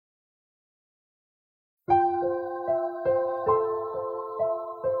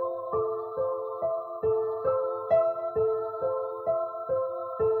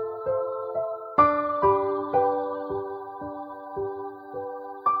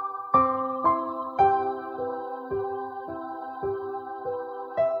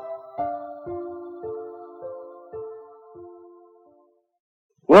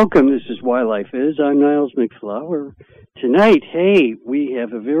Welcome, this is Why Life Is. I'm Niles MacFlouer. Tonight, we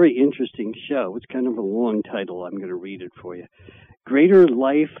have a very interesting show. It's kind of a long title. I'm going to read it for you. Greater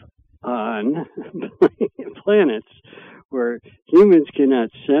Life on Planets Where Humans Cannot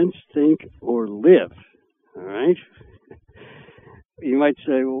Sense, Think, or Live. All right? You might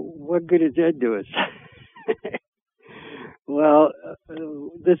say, well, what good does that do us? Well,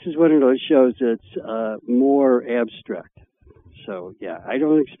 this is one of those shows that's more abstract. So, I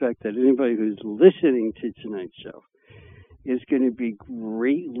don't expect that anybody who's listening to tonight's show is going to be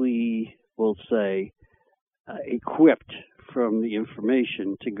greatly, we'll say, equipped from the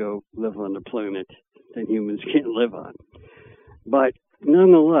information to go live on the planet that humans can't live on. But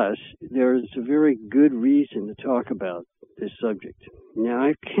nonetheless, there's a very good reason to talk about this subject. Now,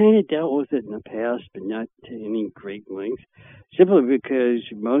 I've kind of dealt with it in the past, but not to any great length, simply because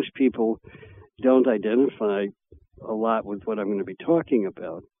most people don't identify a lot with what I'm going to be talking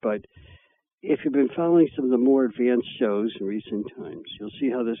about. But if you've been following some of the more advanced shows in recent times, you'll see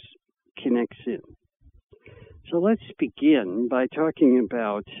how this connects in. So let's begin by talking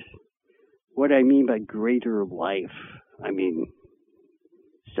about what I mean by greater life. I mean,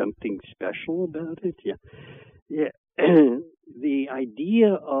 something special about it? Yeah. The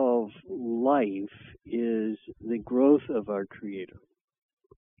idea of life is the growth of our Creator.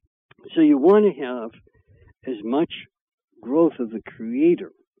 So you want to have as much growth of the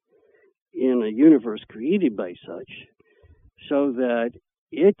Creator in a universe created by such, so that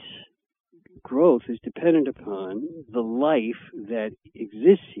its growth is dependent upon the life that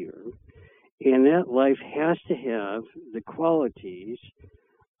exists here, and that life has to have the qualities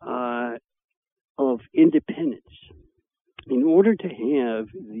of independence. In order to have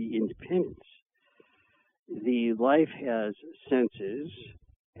the independence, the life has senses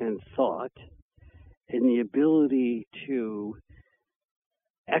and thought, and the ability to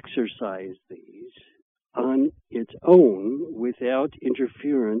exercise these on its own without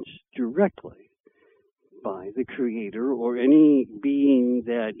interference directly by the Creator or any being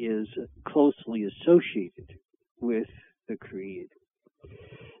that is closely associated with the Creator.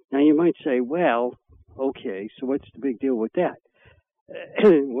 Now you might say, well, okay, so what's the big deal with that?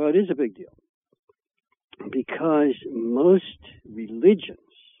 Well, it is a big deal because most religions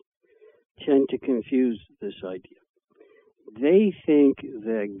tend to confuse this idea. They think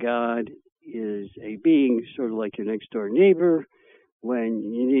that God is a being sort of like your next door neighbor. When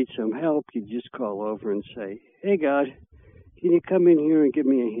you need some help, you just call over and say, hey, God, can you come in here and give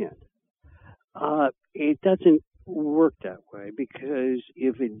me a hand? It doesn't work that way, because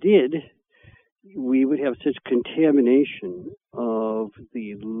if it did, we would have such contamination of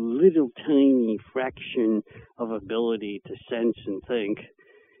the little tiny fraction of ability to sense and think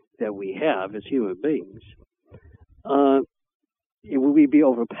that we have as human beings. We'd be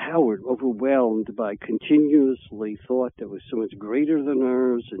overwhelmed by continuously thought that was so much greater than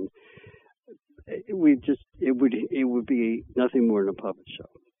ours, and it would be nothing more than a puppet show,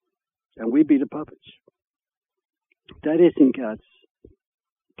 and we'd be the puppets. That isn't God's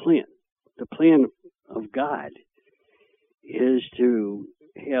plan. The plan of God is to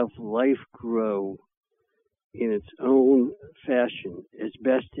have life grow in its own fashion as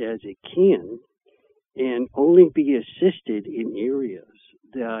best as it can, and only be assisted in areas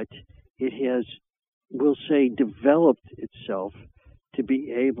that it has, we'll say, developed itself to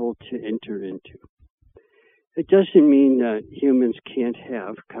be able to enter into. It doesn't mean that humans can't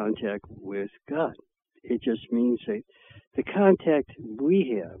have contact with God. It just means that the contact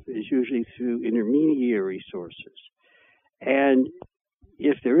we have is usually through intermediary sources. And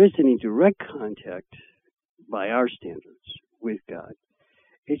if there is any direct contact by our standards with God,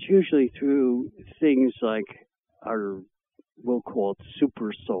 it's usually through things like our, we'll call it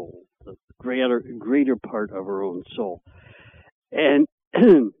super soul, the greater part of our own soul. And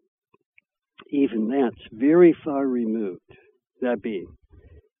even that's very far removed. That being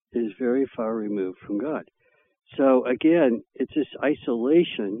is very far removed from God. So again, it's this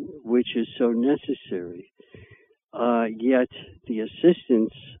isolation which is so necessary, yet the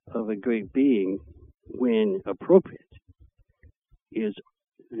assistance of a great being, when appropriate, is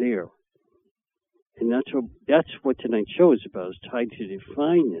there. And that's what tonight's show is about, is tried to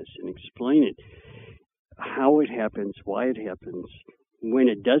define this and explain it, how it happens, why it happens, when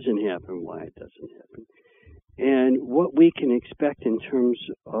it doesn't happen, why it doesn't happen, and what we can expect in terms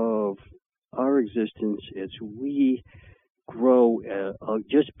of our existence as we grow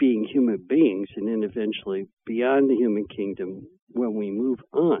just being human beings, and then eventually beyond the human kingdom when we move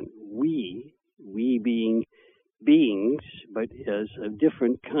on. We being beings, but as a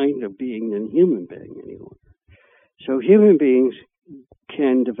different kind of being than human being any longer. So human beings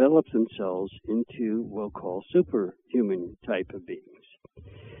can develop themselves into what we'll call superhuman type of beings.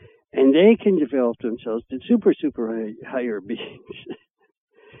 And they can develop themselves to higher beings.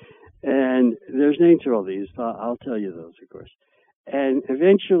 And there's names for all these. I'll tell you those, of course. And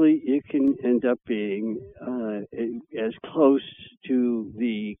eventually you can end up being as close to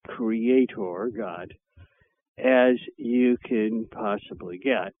the Creator, God, as you can possibly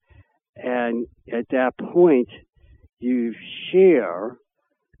get. And at that point, you share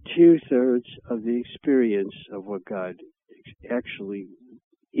 2/3 of the experience of what God actually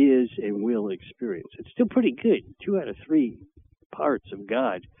is and will experience. It's still pretty good. 2 out of 3 parts of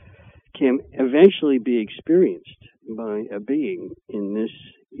God can eventually be experienced by a being in this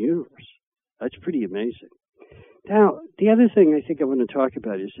universe. That's pretty amazing. Now, the other thing I think I want to talk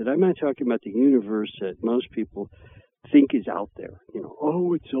about is that I'm not talking about the universe that most people think is out there.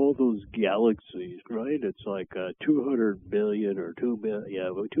 Oh, it's all those galaxies, right? It's like 200 billion or 2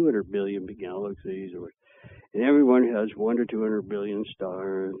 billion, 200 billion galaxies, and everyone has 1 to 200 billion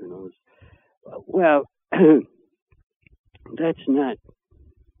stars. Well, that's not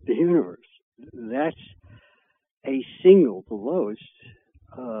the universe. That's a single, the lowest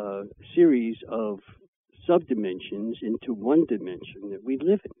series of subdimensions into one dimension that we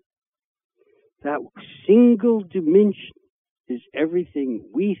live in. That single dimension is everything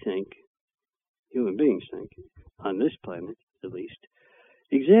we think, human beings think, on this planet at least,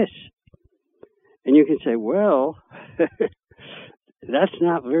 exists. And you can say, well, that's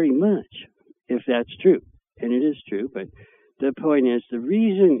not very much, if that's true. And it is true, but the point is, the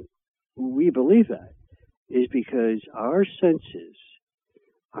reason we believe that is because our senses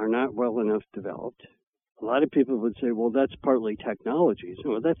are not well enough developed. A lot of people would say, well, that's partly technology.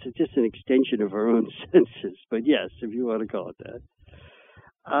 So, well, that's just an extension of our own senses. But yes, if you want to call it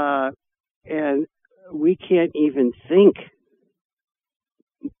that. And we can't even think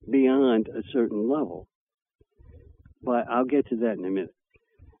beyond a certain level. But I'll get to that in a minute.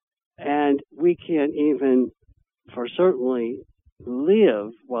 And we can't even, for certainly,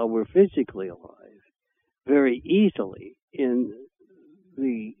 live while we're physically alive very easily in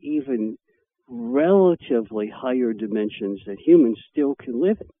the even relatively higher dimensions that humans still can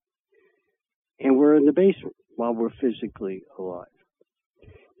live in. And we're in the basement while we're physically alive.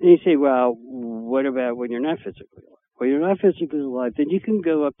 And you say, well, what about when you're not physically alive? When you're not physically alive, then you can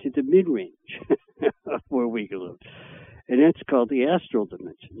go up to the mid-range of where we can live. And that's called the astral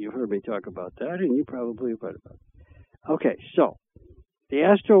dimension. You heard me talk about that, and you probably have read about it. Okay, so the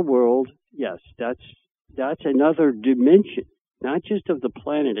astral world, yes, that's another dimension, not just of the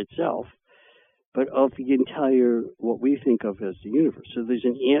planet itself, but of the entire, what we think of as the universe. So there's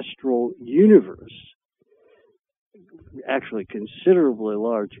an astral universe, actually considerably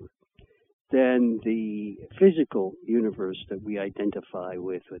larger than the physical universe that we identify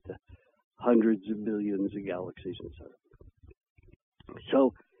with the hundreds of billions of galaxies and so on.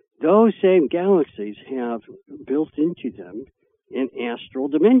 So those same galaxies have built into them an astral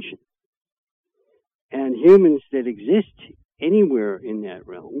dimension. And humans that exist anywhere in that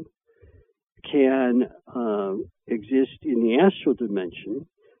realm can exist in the astral dimension,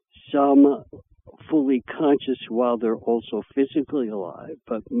 some fully conscious while they're also physically alive,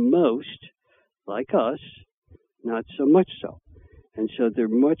 but most, like us, not so much so. And so they're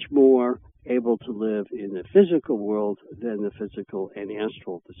much more able to live in the physical world than the physical and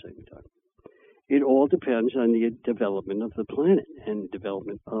astral at the same time. It all depends on the development of the planet and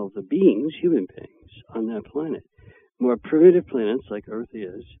development of the beings, human beings, on that planet. More primitive planets, like Earth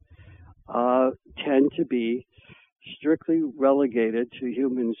is, tend to be strictly relegated to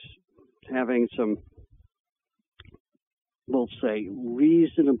humans having some, we'll say,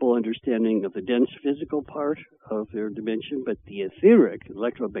 reasonable understanding of the dense physical part of their dimension, but the etheric,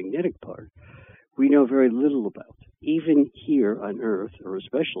 electromagnetic part, we know very little about. Even here on Earth, or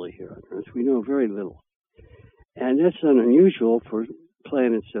especially here on Earth, we know very little. And that's not unusual for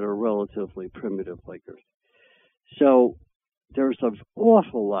planets that are relatively primitive like Earth. So there's an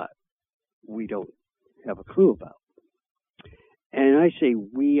awful lot we don't have a clue about. And I say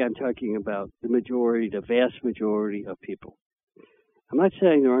we, I'm talking about the majority, the vast majority of people. I'm not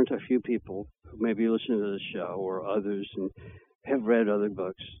saying there aren't a few people who maybe listen to this show or others and have read other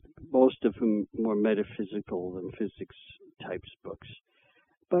books, most of them more metaphysical than physics types books.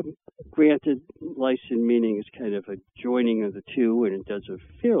 But granted, Lice and Meaning is kind of a joining of the two, and it does a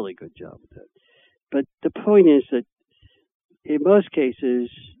fairly good job of that. But the point is that in most cases,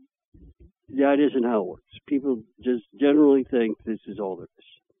 that isn't how it works. People just generally think this is all there is.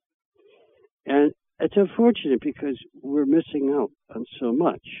 And it's unfortunate because we're missing out on so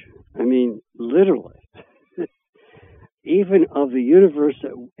much. I mean, literally. even of the universe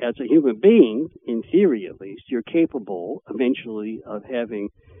as a human being, in theory at least, you're capable eventually of having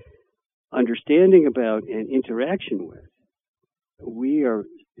understanding about and interaction with. We are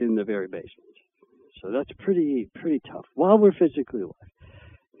in the very basement. So that's pretty tough while we're physically alive.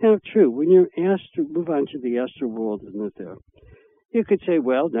 Now, true, when you're asked to move on to the astral world and live there, you could say,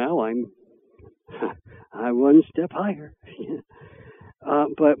 well, now I'm one step higher.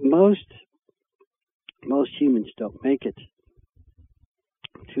 But most humans don't make it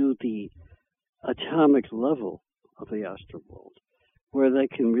to the atomic level of the astral world, where they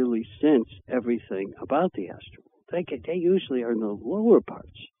can really sense everything about the astral world. They usually are in the lower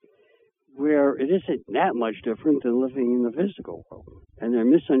parts, where it isn't that much different than living in the physical world. And there are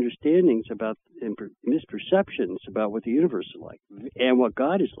misunderstandings about and misperceptions about what the universe is like and what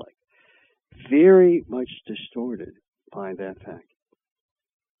God is like. Very much distorted by that fact.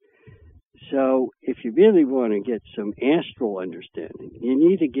 So if you really want to get some astral understanding, you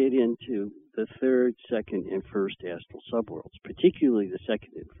need to get into the third, second, and first astral subworlds, particularly the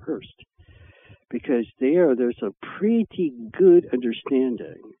second and first, because there's a pretty good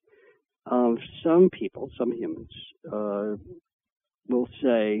understanding of some people, some humans, will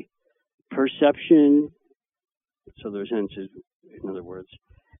say perception, so their senses, in other words,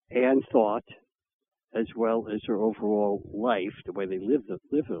 and thought, as well as their overall life, the way they live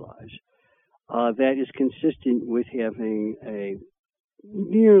their lives, that is consistent with having a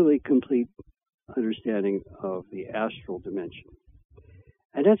nearly complete understanding of the astral dimension.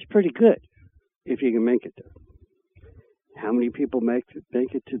 And that's pretty good if you can make it there. How many people make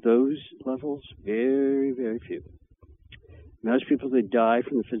it to those levels? Very, very few. Most people that die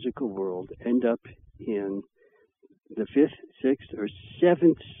from the physical world end up in the fifth, sixth, or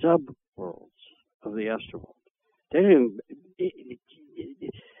seventh sub-worlds of the astral world.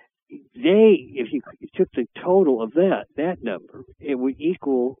 If you took the total of that number, it would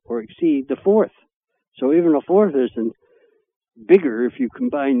equal or exceed the fourth. So even a fourth isn't bigger if you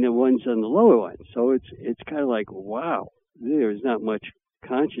combine the ones on the lower ones. So it's kind of like, wow, there's not much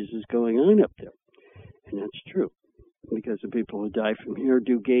consciousness going on up there. And that's true, because the people who die from here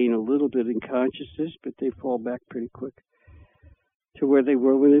do gain a little bit in consciousness, but they fall back pretty quick to where they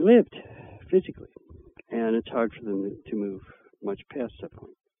were when they lived physically. And it's hard for them to move much past that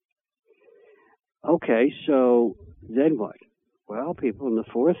point. Okay, so then what? Well, people in the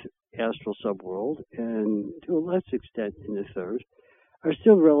fourth astral subworld, and to a less extent in the third, are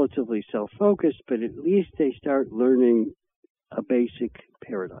still relatively self-focused, but at least they start learning a basic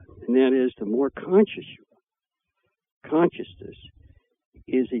paradigm. And that is, the more conscious you are, consciousness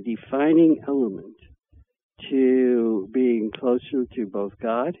is a defining element to being closer to both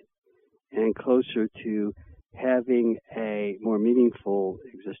God and closer to having a more meaningful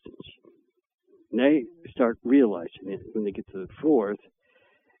existence. And they start realizing it when they get to the fourth,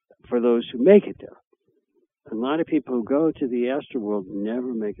 for those who make it there. A lot of people who go to the astral world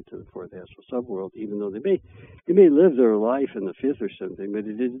never make it to the fourth astral subworld, even though they may live their life in the fifth or something, but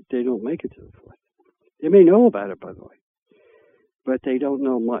they don't make it to the fourth. They may know about it, by the way, but they don't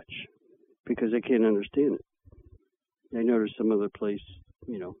know much because they can't understand it. They know there's some other place,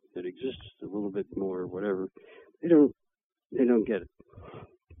 that exists a little bit more, or whatever. They don't get it.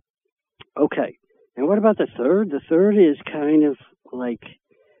 Okay, and what about the third? The third is kind of like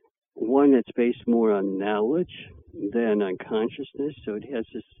one that's based more on knowledge than on consciousness. So it has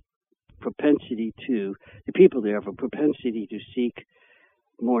this propensity the people there have a propensity to seek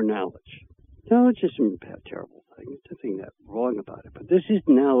more knowledge. Knowledge isn't a terrible thing. There's nothing that wrong about it. But this is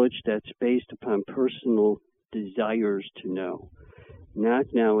knowledge that's based upon personal desires to know,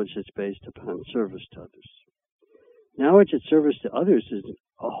 not knowledge that's based upon service to others. Knowledge that's service to others is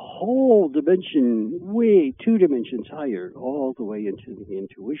a whole dimension, two dimensions higher, all the way into the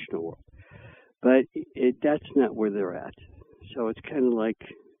intuitional world. But that's not where they're at. So it's kind of like,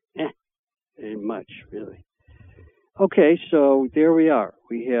 ain't much, really. Okay, so there we are.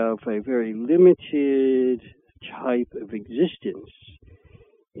 We have a very limited type of existence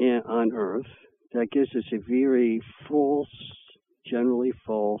on Earth that gives us a very generally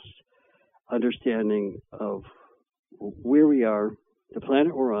false understanding of where we are, the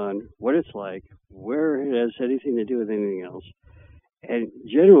planet we're on, what it's like, where it has anything to do with anything else, and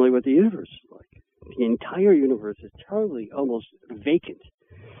generally what the universe is like. The entire universe is totally almost vacant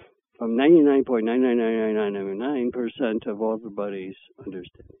from 99.99999% of everybody's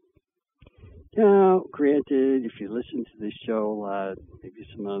understanding. Now, granted, if you listen to this show a lot, maybe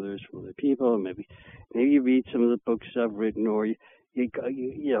some others from other people, maybe you read some of the books I've written, or you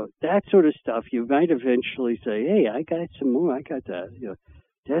that sort of stuff, you might eventually say, hey, I got some more, I got that.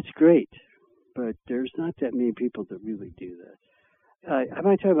 That's great. but there's not that many people that really do that. I'm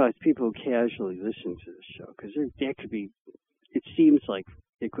not talking about people who casually listen to the show, because that could be, it seems like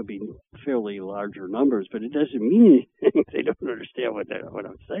it could be fairly larger numbers, but it doesn't mean anything. They don't understand what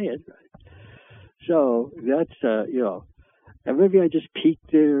I'm saying. Right? So that's, and maybe I just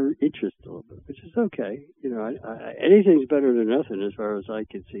piqued their interest a little bit, which is okay. Anything's better than nothing as far as I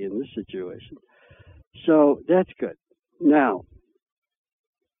can see in this situation. So that's good. Now,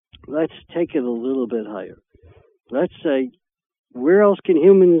 let's take it a little bit higher. Let's say, where else can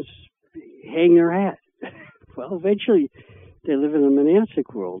humans hang their hat? Well, eventually, they live in the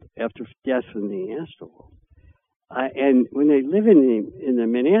monastic world after death in the astral world. And when they live in the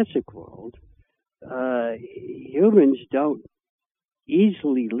monastic world, humans don't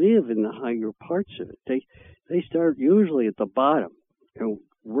easily live in the higher parts of it. They start usually at the bottom and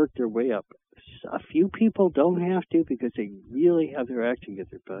work their way up. A few people don't have to because they really have their act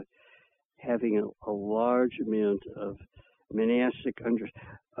together, but having a large amount of monastic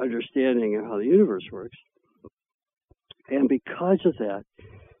understanding of how the universe works. And because of that,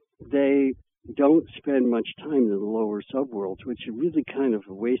 they don't spend much time in the lower subworlds, which is really kind of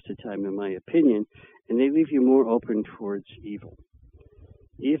a waste of time in my opinion, and they leave you more open towards evil.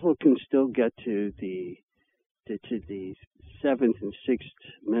 Evil can still get to the seventh and sixth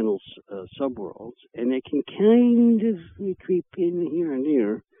mental subworlds, and they can kind of creep in here and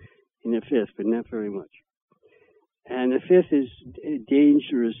there in the fifth, but not very much. And the fifth is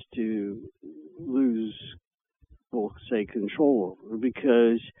dangerous to lose, we'll say, control over,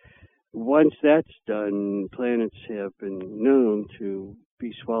 because once that's done, planets have been known to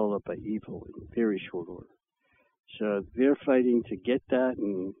be swallowed up by evil in very short order. So they're fighting to get that,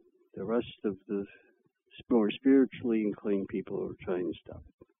 and the rest of the more spiritually inclined people are trying to stop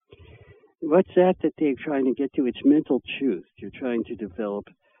it. What's that they're trying to get to? It's mental truth. You're trying to develop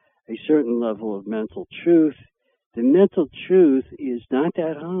a certain level of mental truth. The mental truth is not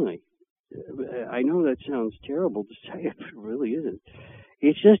that high. I know that sounds terrible to say it, but it really isn't.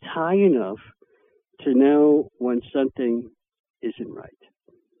 It's just high enough to know when something isn't right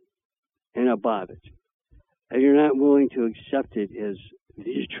and about it. And you're not willing to accept it as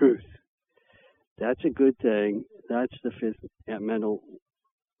the truth. That's a good thing. That's the fifth mental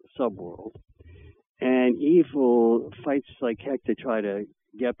subworld. And evil fights like heck to try to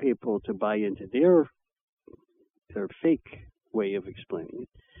get people to buy into their fake way of explaining it.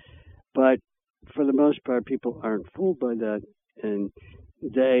 But for the most part, people aren't fooled by that, and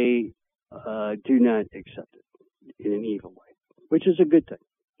they do not accept it in an evil way, which is a good thing.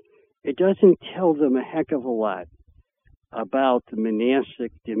 It doesn't tell them a heck of a lot about the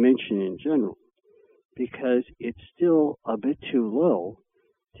monastic dimension in general, because it's still a bit too low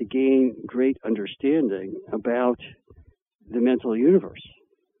to gain great understanding about the mental universe.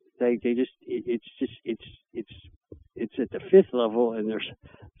 It's at the fifth level, and there's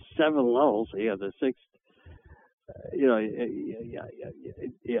 7 levels. Yeah, the sixth.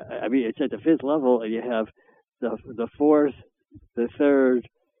 I mean, it's at the fifth level, and you have the fourth, the third,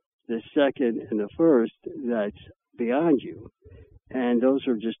 the second, and the first. That's beyond you, and those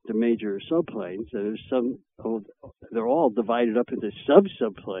are just the major subplanes. And there's they're all divided up into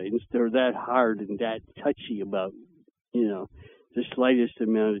subplanes. They're that hard and that touchy about, the slightest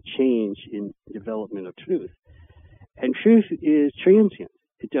amount of change in development of truth. And truth is transient.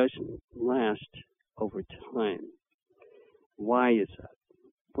 It doesn't last over time. Why is that?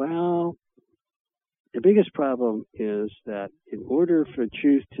 Well, the biggest problem is that in order for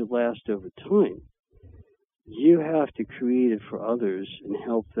truth to last over time, you have to create it for others and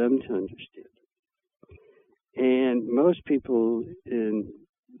help them to understand. And most people in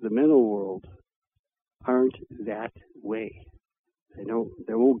the mental world aren't that way.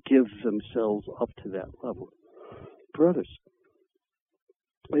 They won't give themselves up to that level for others.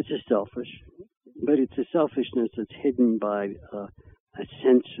 It's a selfish, but it's a selfishness that's hidden by a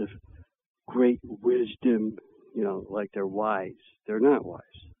sense of great wisdom, like they're wise. They're not wise.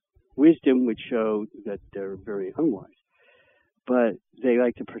 Wisdom would show that they're very unwise, but they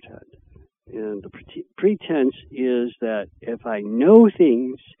like to pretend. And the pretense is that if I know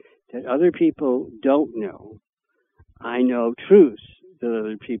things that other people don't know, I know truths that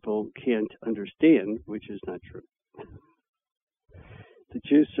other people can't understand, which is not true. The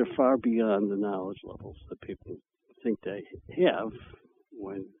truths are far beyond the knowledge levels that people think they have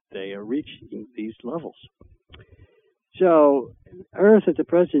when they are reaching these levels. So, Earth at the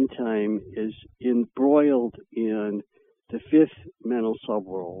present time is embroiled in the fifth mental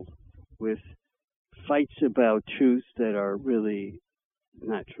subworld with fights about truths that are really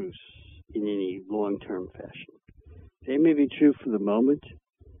not truths in any long-term fashion. They may be true for the moment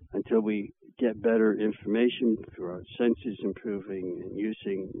until we get better information through our senses improving and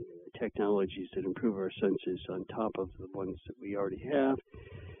using technologies that improve our senses on top of the ones that we already have.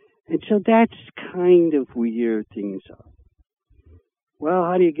 And so that's kind of where things are. Well,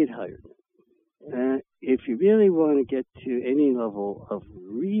 how do you get higher? If you really want to get to any level of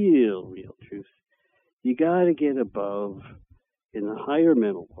real truth, you got to get above in the higher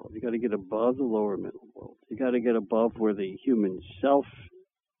mental world. You got to get above the lower mental world. You got to get above where the human self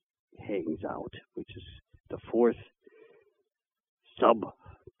hangs out, which is the fourth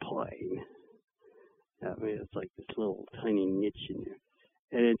subplane. I mean, it's like this little tiny niche in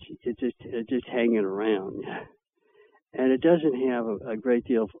there, and it's just hanging around, and it doesn't have a great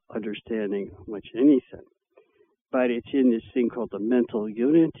deal of understanding of much anything. But it's in this thing called the mental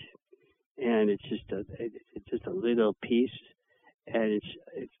unit, and it's just a little piece, and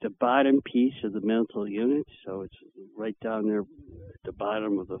it's the bottom piece of the mental unit, so it's right down there at the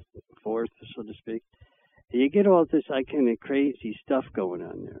bottom of the fourth, so to speak. And you get all this kind of crazy stuff going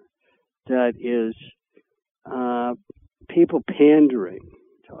on there that is people pandering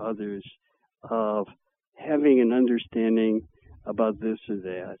to others of having an understanding about this or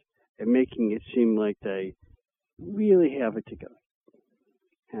that and making it seem like they really have it together.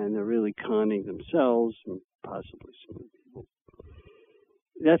 And they're really conning themselves and possibly some other people.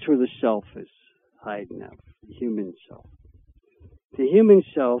 That's where the self is hiding out, the human self. The human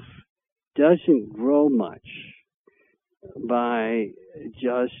self doesn't grow much by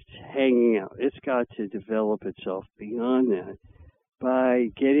just hanging out. It's got to develop itself beyond that by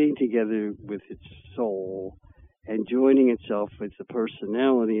getting together with its soul and joining itself with the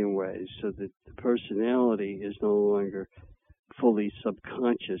personality in ways so that the personality is no longer fully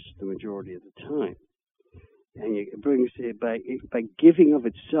subconscious the majority of the time. And it brings it by giving of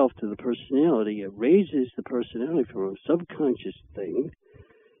itself to the personality, it raises the personality from a subconscious thing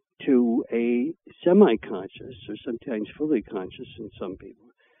to a semi-conscious, or sometimes fully conscious in some people.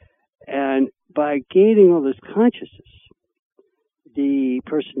 And by gaining all this consciousness, the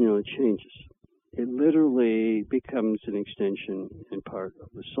personality changes. It literally becomes an extension and part of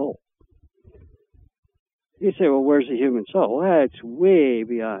the soul. You say, well, where's the human soul? Well, it's way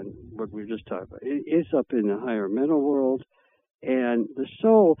beyond what we were just talking about. It's up in the higher mental world. And the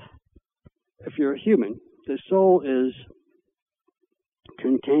soul, if you're a human, the soul is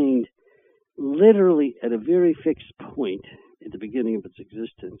contained literally at a very fixed point at the beginning of its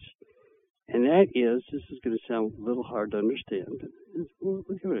existence. And that is, this is going to sound a little hard to understand, but we'll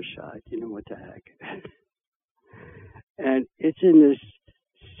give it a shot. You know, what the heck. And it's in this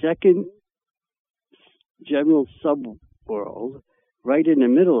second general sub-world, right in the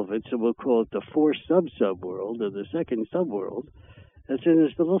middle of it, so we'll call it the fourth sub-sub-world, or the second sub-world. It's in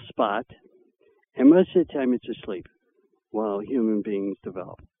this little spot, and most of the time it's asleep while human beings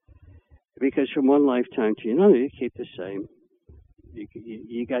develop. Because from one lifetime to another, you keep the same.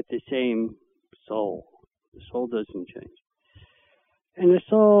 You got the same soul. The soul doesn't change. And the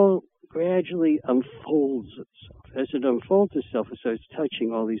soul gradually unfolds itself. As it unfolds itself, it starts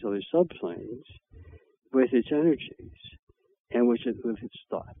touching all these other subplanes with its energies and with its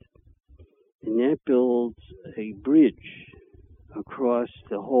thought. And that builds a bridge across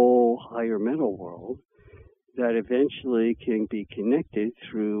the whole higher mental world that eventually can be connected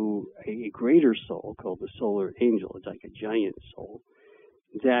through a greater soul called the solar angel. It's like a giant soul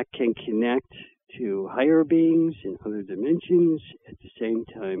that can connect to higher beings in other dimensions, at the same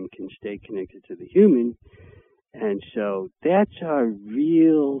time can stay connected to the human. And so that's our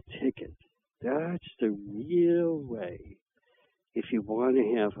real ticket. That's the real way if you want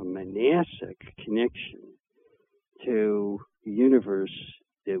to have a monastic connection to the universe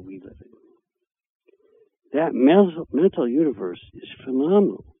that we live in. That mental universe is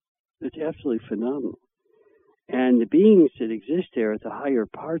phenomenal. It's absolutely phenomenal. And the beings that exist there at the higher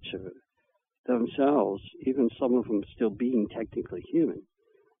parts of it themselves, even some of them still being technically human,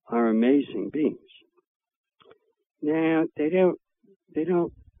 are amazing beings. Now, they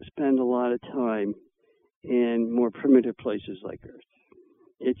don't spend a lot of time in more primitive places like Earth.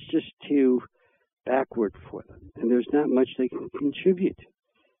 It's just too backward for them. And there's not much they can contribute,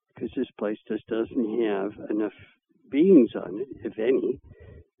 because this place just doesn't have enough beings on it, if any,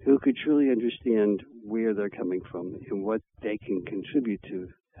 who could truly understand where they're coming from and what they can contribute to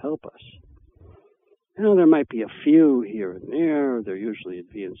help us. Now, there might be a few here and there. They're usually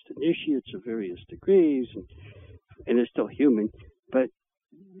advanced initiates of various degrees, and they're still human, but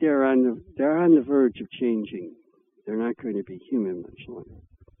they're on the verge of changing. They're not going to be human much longer.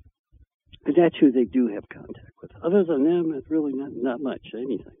 And that's who they do have contact with. Other than them, it's really not much,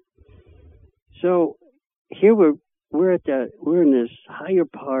 anything. So here we're in this higher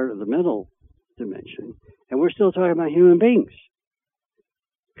part of the mental dimension, and we're still talking about human beings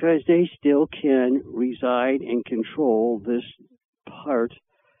because they still can reside and control this part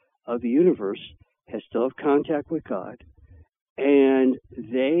of the universe, has still have contact with God, and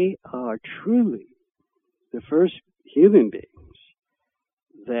they are truly the first human beings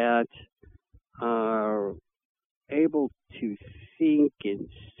that are able to think and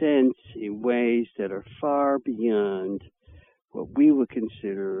sense in ways that are far beyond what we would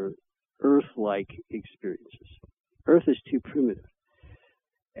consider Earth-like experiences. Earth is too primitive.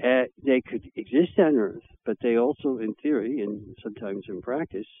 They could exist on Earth, but they also, in theory, and sometimes in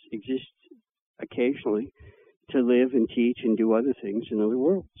practice, exist occasionally to live and teach and do other things in other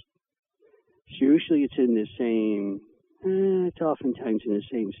worlds. So usually it's in the same, it's oftentimes in the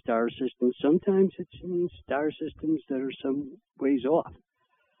same star system. Sometimes it's in star systems that are some ways off.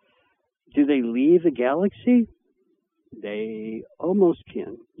 Do they leave the galaxy? They almost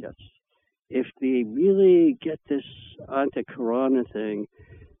can, yes. If they really get this anti-corona thing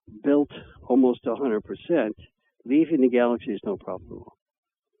built almost 100%, leaving the galaxy is no problem at all.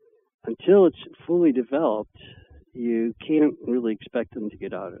 Until it's fully developed, you can't really expect them to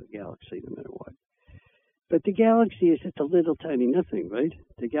get out of the galaxy no matter what. But the galaxy is just a little tiny nothing, right?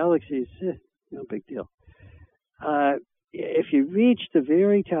 The galaxy is no big deal. If you reach the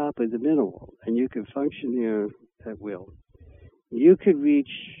very top of the middle world and you can function there at will, you could reach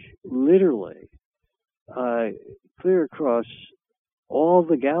literally clear across all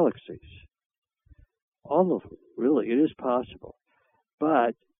the galaxies. All of them, really. It is possible.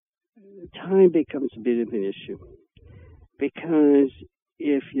 But time becomes a bit of an issue. Because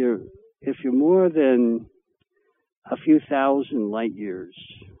if you're more than a few thousand light years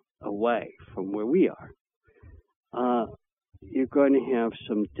away from where we are, you're going to have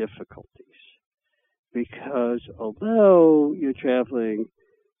some difficulties. Because although you're traveling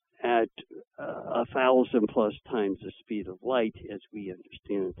at 1,000 plus times the speed of light, as we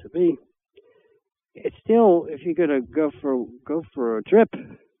understand it to be, it's still, if you're going to go for a trip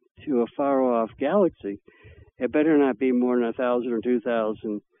to a far off galaxy, it better not be more than 1,000 or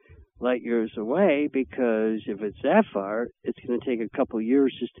 2,000 light years away, because if it's that far, it's going to take a couple of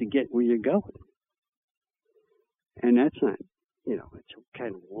years just to get where you're going. And that's not, it's a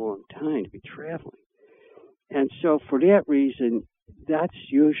kind of long time to be traveling. And so for that reason, that's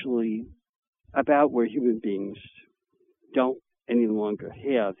usually about where human beings don't any longer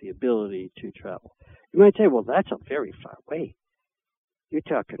have the ability to travel. You might say, well, that's a very far way. You're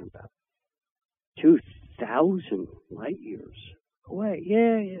talking about 2,000 light years away.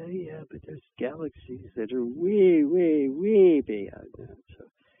 Yeah, but there's galaxies that are way, way, way beyond that. So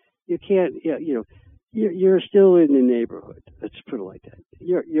you can't, you're still in the neighborhood. Let's put it like that.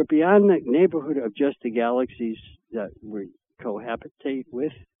 You're beyond the neighborhood of just the galaxies that we cohabitate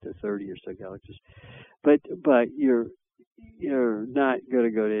with, the 30 or so galaxies. But you're not going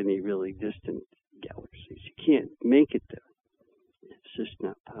to go to any really distant galaxies. You can't make it there. It's just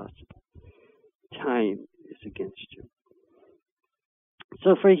not possible. Time is against you.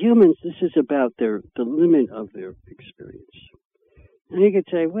 So for humans, this is about the limit of their experience. And you could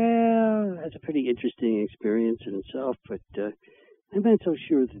say, well, that's a pretty interesting experience in itself, but I'm not so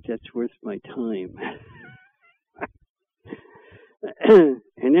sure that that's worth my time.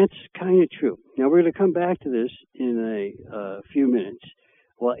 And that's kind of true. Now, we're going to come back to this in a few minutes.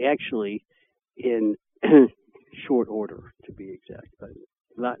 Well, actually, in short order, to be exact. But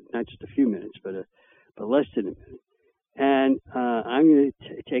not just a few minutes, but less than a minute. And I'm going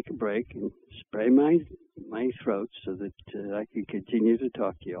to take a break and spray my throat so that I can continue to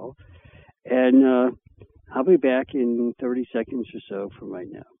talk to y'all. And I'll be back in 30 seconds or so from right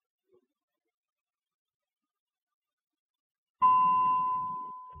now.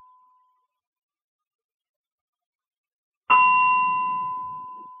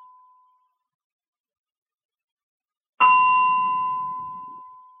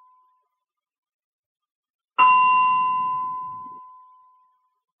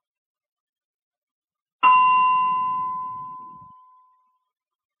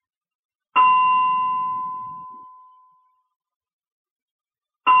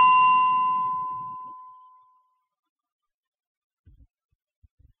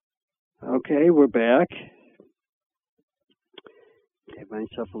 Okay, we're back. Gave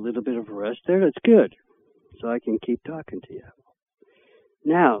myself a little bit of a rest there. That's good, so I can keep talking to you.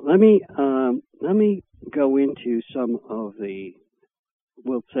 Now, let me go into some of the,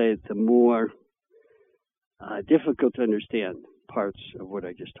 we'll say, the more difficult to understand parts of what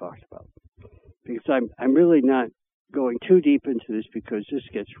I just talked about, because I'm really not going too deep into this because this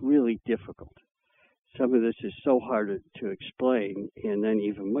gets really difficult. some of this is so hard to explain, and then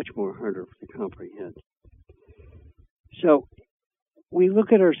even much more harder to comprehend. So we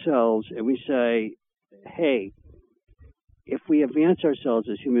look at ourselves and we say, hey, if we advance ourselves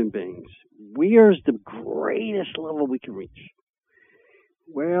as human beings, where's the greatest level we can reach?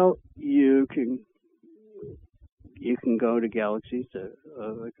 Well, you can go to galaxies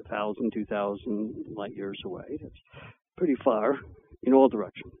like 1,000, 2,000 light years away. That's pretty far in all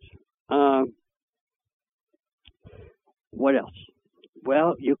directions. What else?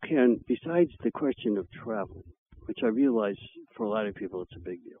 Well, you can, besides the question of travel, which I realize for a lot of people it's a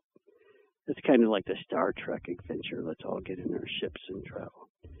big deal. It's kind of like the Star Trek adventure. Let's all get in our ships and travel.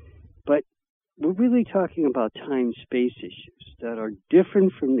 But we're really talking about time-space issues that are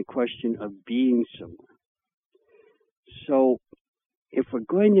different from the question of being somewhere. So if we're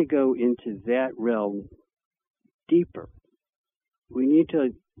going to go into that realm deeper, we need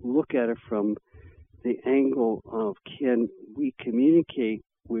to look at it from the angle of, can we communicate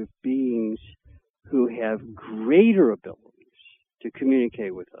with beings who have greater abilities to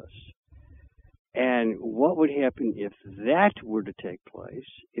communicate with us? And what would happen if that were to take place?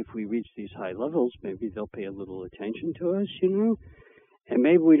 If we reach these high levels, maybe they'll pay a little attention to us, and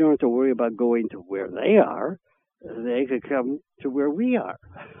maybe we don't have to worry about going to where they are. They could come to where we are.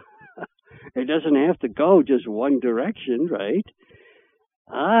 It doesn't have to go just one direction, right?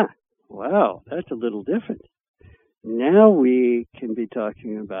 Wow, that's a little different. Now we can be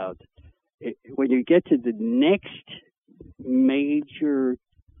talking about it, when you get to the next major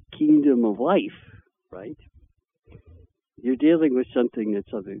kingdom of life, right? You're dealing with something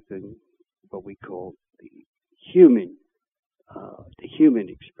that's other than what we call the human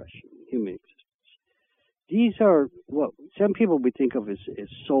expression, human existence. These are what some people would think of as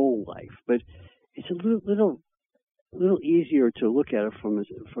soul life, but it's a little easier to look at it from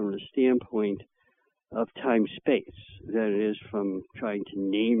the standpoint of time-space than it is from trying to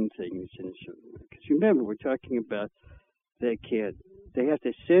name things in a certain way. Because remember, we're talking about they have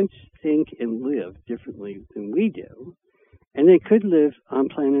to sense, think, and live differently than we do, and they could live on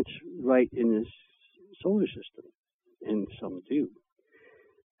planets right in this solar system, and some do.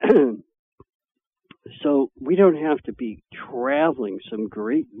 So we don't have to be traveling some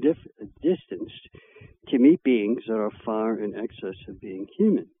great distance to meet beings that are far in excess of being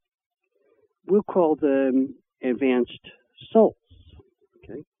human. We'll call them advanced souls.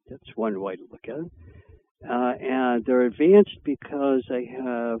 Okay, that's one way to look at it. And they're advanced because they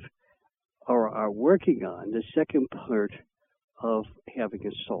have or are working on the second part of having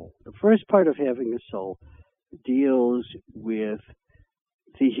a soul. The first part of having a soul deals with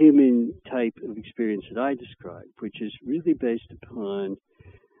the human type of experience that I described, which is really based upon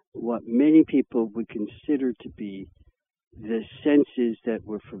what many people would consider to be the senses that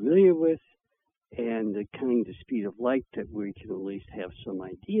we're familiar with and the kind of speed of light that we can at least have some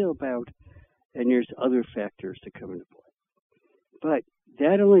idea about, and there's other factors to come into play. But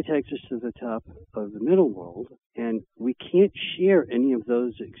that only takes us to the top of the middle world, and we can't share any of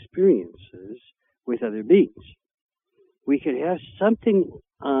those experiences with other beings. We could have something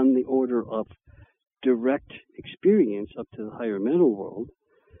on the order of direct experience up to the higher mental world,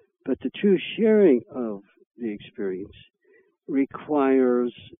 but the true sharing of the experience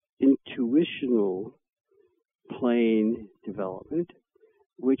requires intuitional plane development,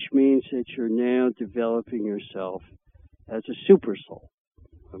 which means that you're now developing yourself as a super soul.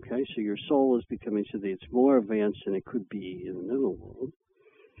 Okay, so your soul is becoming so that it's more advanced than it could be in the middle world.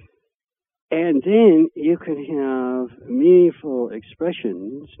 And then you can have meaningful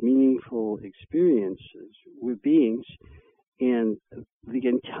expressions, meaningful experiences with beings in the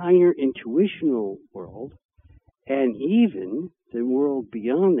entire intuitional world, and even the world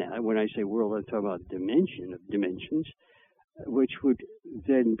beyond that. When I say world, I'm talking about dimensions, which would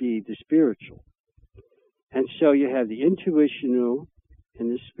then be the spiritual. And so you have the intuitional and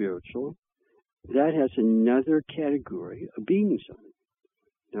the spiritual. That has another category of beings on it.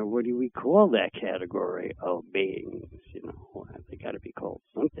 Now, what do we call that category of beings? They got to be called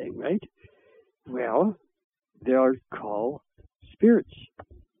something, right? Well, they are called spirits.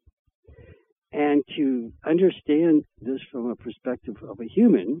 And to understand this from a perspective of a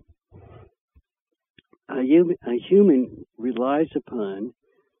human relies upon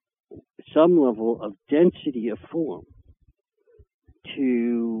some level of density of form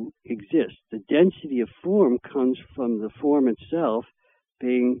to exist. The density of form comes from the form itself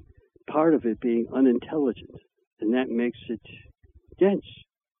being part of it being unintelligent, and that makes it dense.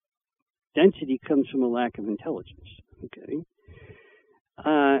 Density comes from a lack of intelligence. Okay,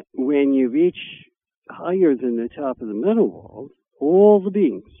 when you reach higher than the top of the mental world, all the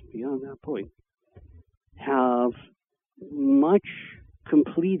beings beyond that point have much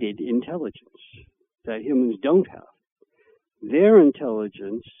completed intelligence that humans don't have. Their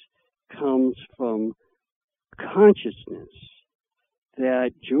intelligence comes from consciousness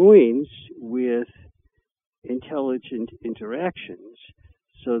that joins with intelligent interactions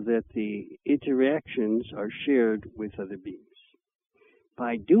so that the interactions are shared with other beings.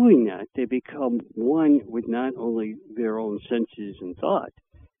 By doing that, they become one with not only their own senses and thought,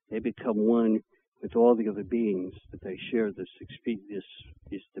 they become one with all the other beings that they share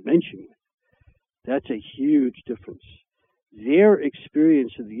this dimension with. That's a huge difference. Their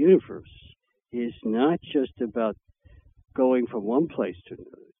experience of the universe is not just about going from one place to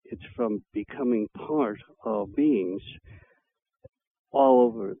another. It's from becoming part of beings all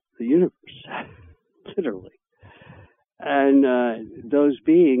over the universe, literally. And those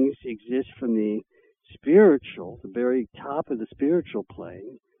beings exist from the spiritual, the very top of the spiritual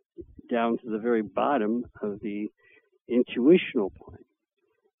plane, down to the very bottom of the intuitional plane.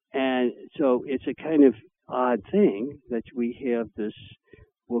 And so it's a kind of odd thing that we have this,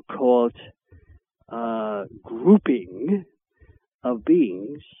 we'll call it grouping of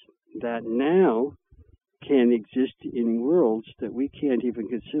beings that now can exist in worlds that we can't even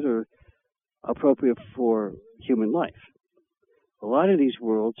consider appropriate for human life. A lot of these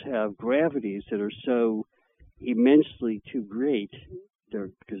worlds have gravities that are so immensely too great,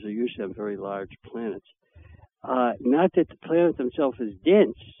 because they usually have very large planets. Not that the planet themselves is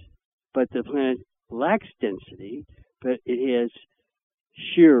dense, but the planet lacks density, but it has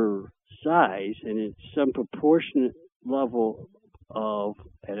sheer size, and it's some proportionate level of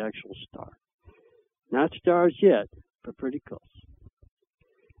an actual star. Not stars yet, but pretty close.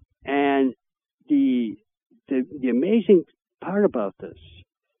 And the amazing part about this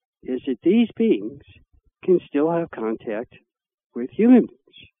is that these beings can still have contact with human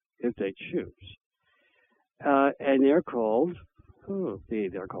beings if they choose. And they're called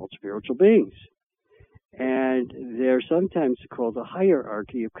spiritual beings. And they're sometimes called a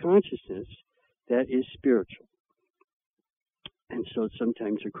hierarchy of consciousness that is spiritual. And so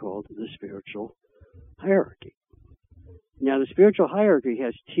sometimes they're called the spiritual hierarchy. Now, the spiritual hierarchy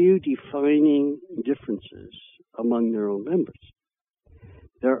has two defining differences among their own members.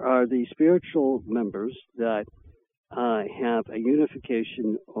 There are the spiritual members that have a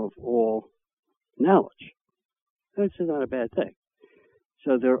unification of all knowledge. That's not a bad thing.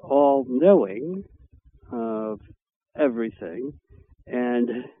 So they're all knowing of everything, and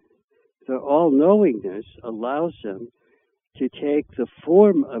their all knowingness allows them to take the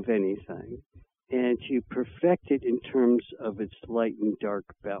form of anything and to perfect it in terms of its light and dark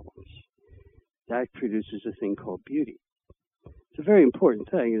balance. That produces a thing called beauty. It's a very important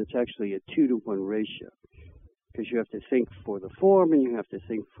thing, and it's actually a 2-to-1 ratio, because you have to think for the form and you have to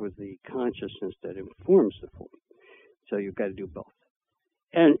think for the consciousness that informs the form. So you've got to do both.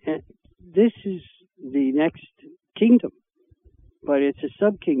 And this is the next kingdom, but it's a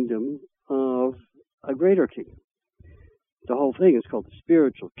subkingdom of a greater kingdom. The whole thing is called the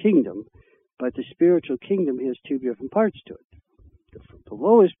spiritual kingdom, but the spiritual kingdom has two different parts to it. The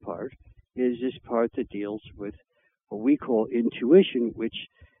lowest part is this part that deals with what we call intuition, which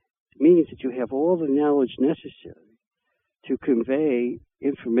means that you have all the knowledge necessary to convey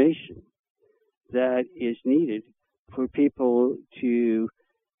information that is needed for people to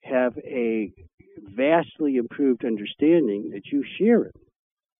have a vastly improved understanding that you share it.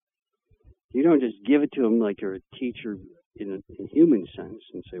 You don't just give it to them like you're a teacher in a human sense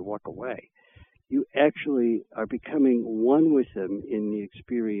and say, walk away. You actually are becoming one with them in the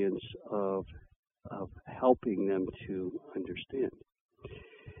experience of helping them to understand.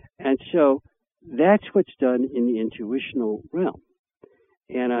 And so that's what's done in the intuitional realm.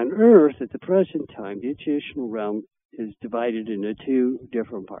 And on Earth, at the present time, the intuitional realm is divided into two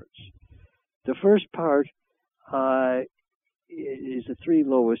different parts. The first part is the three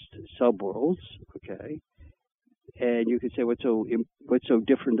lowest subworlds, okay? And you could say, what's so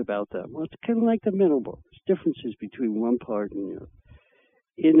different about them? Well, it's kind of like the middle world. There's differences between one part and the other.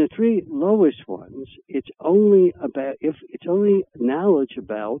 In the three lowest ones, it's only knowledge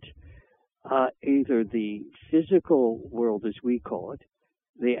about either the physical world, as we call it,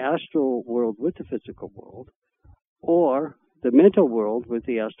 the astral world with the physical world, or the mental world with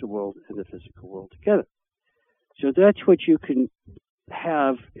the astral world and the physical world together. So that's what you can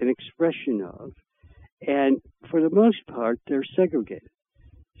have an expression of. And for the most part, they're segregated.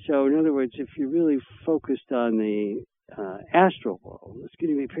 So in other words, if you're really focused on the astral world, it's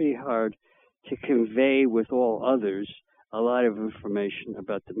going to be pretty hard to convey with all others a lot of information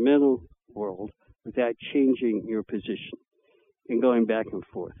about the mental world without changing your position. and going back and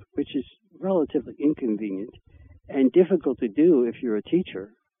forth, which is relatively inconvenient and difficult to do if you're a teacher.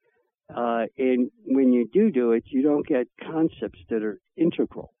 And when you do it, you don't get concepts that are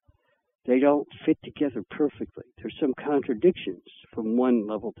integral. They don't fit together perfectly. There's some contradictions from one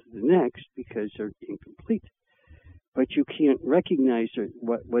level to the next because they're incomplete. But you can't recognize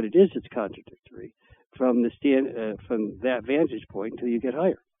what it is that's contradictory from from that vantage point until you get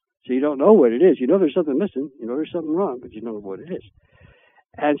higher. So you don't know what it is. You know there's something missing. You know there's something wrong, but you don't know what it is.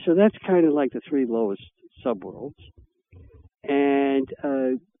 And so that's kind of like the three lowest subworlds. And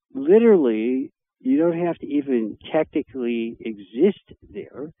literally, you don't have to even technically exist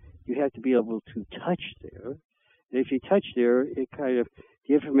there. You have to be able to touch there. And if you touch there, it kind of,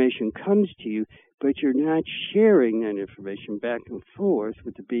 the information comes to you, but you're not sharing that information back and forth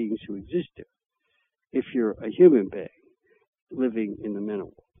with the beings who exist there. If you're a human being living in the mental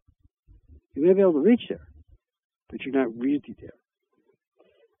world, you may be able to reach there, but you're not really there.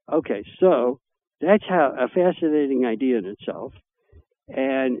 Okay, so that's how a fascinating idea in itself.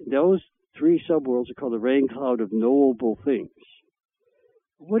 And those three subworlds are called the rain cloud of knowable things.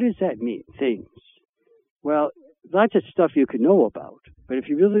 What does that mean, things? Well, lots of stuff you can know about, but if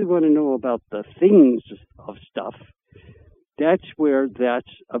you really want to know about the things of stuff, that's where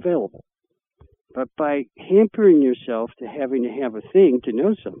that's available. But by hampering yourself to having to have a thing to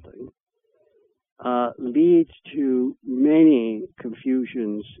know something, leads to many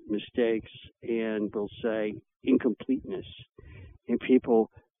confusions, mistakes, and we'll say incompleteness in people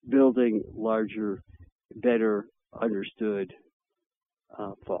building larger, better understood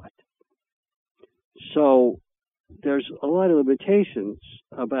thought. So there's a lot of limitations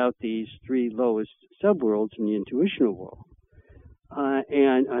about these three lowest subworlds in the intuitional world.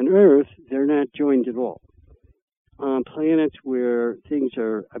 And on Earth, they're not joined at all. On planets where things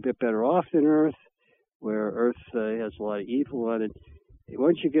are a bit better off than Earth, where Earth has a lot of evil on it,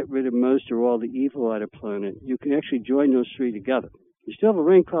 once you get rid of most or all the evil on a planet, you can actually join those three together. You still have a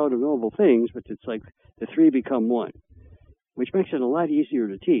rain cloud of noble things, but it's like the three become one, which makes it a lot easier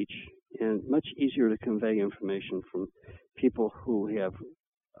to teach and much easier to convey information from people who have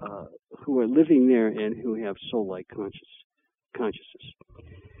who are living there and who have soul-like consciousness.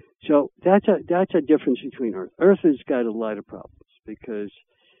 So that's a difference between Earth. Earth has got a lot of problems because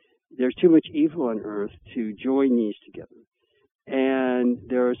there's too much evil on Earth to join these together. And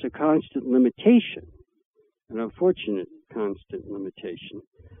there is a constant limitation, an unfortunate constant limitation,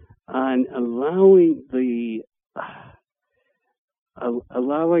 on allowing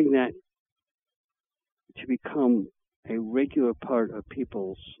that to become a regular part of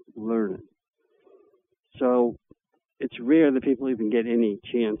people's learning. So it's rare that people even get any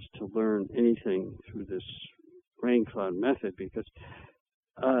chance to learn anything through this rain cloud method because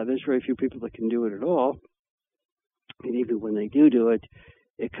there's very few people that can do it at all. And even when they do it,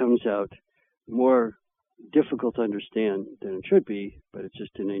 it comes out more difficult to understand than it should be, but it's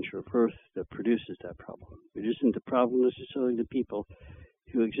just the nature of Earth that produces that problem. It isn't the problem necessarily the people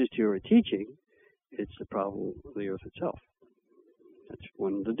who exist here are teaching, it's the problem of the Earth itself. That's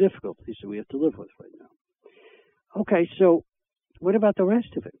one of the difficulties that we have to live with right now. Okay, so what about the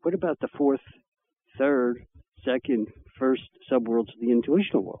rest of it? What about the fourth, third, second, first subworlds of the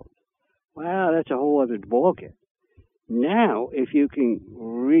intuitional world? Wow, that's a whole other ballgame. Now, if you can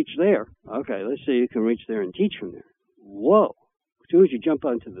reach there, okay, let's say you can reach there and teach from there. Whoa. As soon as you jump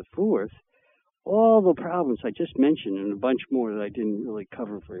onto the fourth, all the problems I just mentioned and a bunch more that I didn't really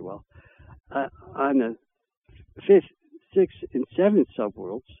cover very well, on the fifth, sixth, and seventh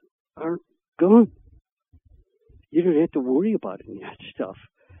subworlds are gone. You don't have to worry about any of that stuff.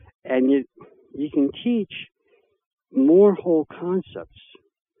 And you can teach more whole concepts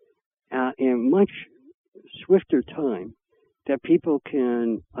in much swifter time that people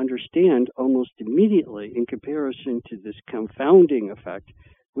can understand almost immediately in comparison to this confounding effect,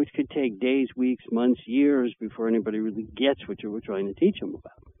 which could take days, weeks, months, years before anybody really gets what you were trying to teach them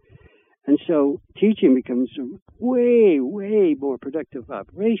about. And so teaching becomes a way, way more productive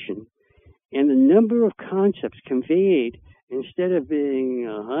operation. And the number of concepts conveyed, instead of being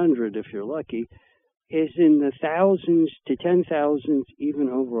 100 if you're lucky, is in the thousands to 10,000s, even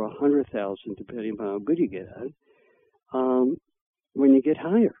over 100,000, depending on how good you get at it, when you get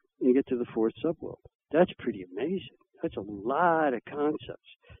higher, you get to the fourth subworld. That's pretty amazing. That's a lot of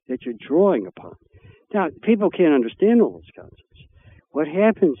concepts that you're drawing upon. Now, people can't understand all those concepts. What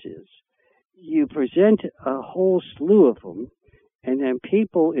happens is you present a whole slew of them, and then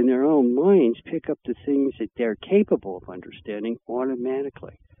people in their own minds pick up the things that they're capable of understanding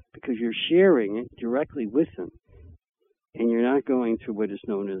automatically, because you're sharing it directly with them. And you're not going through what is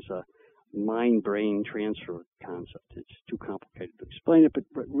known as a mind-brain transfer concept. It's too complicated to explain it,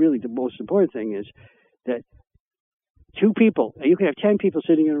 but really the most important thing is that two people, you can have 10 people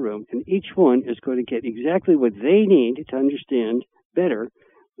sitting in a room, and each one is going to get exactly what they need to understand better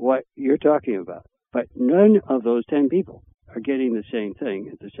what you're talking about. But none of those 10 people are getting the same thing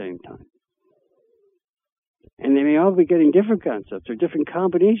at the same time. And they may all be getting different concepts or different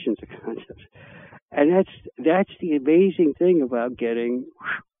combinations of concepts. And that's the amazing thing about getting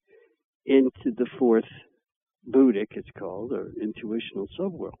into the fourth Buddhic, it's called, or intuitional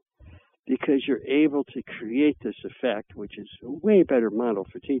subworld. Because you're able to create this effect, which is a way better model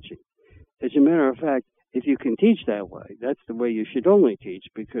for teaching. As a matter of fact, if you can teach that way, that's the way you should only teach,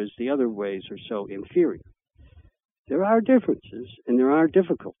 because the other ways are so inferior. There are differences and there are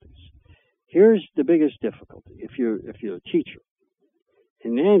difficulties. Here's the biggest difficulty if you're a teacher,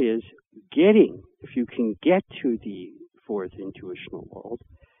 and that is if you can get to the fourth intuitional world,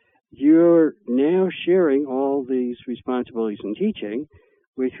 you're now sharing all these responsibilities in teaching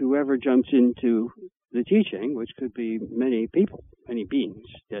with whoever jumps into the teaching, which could be many people, many beings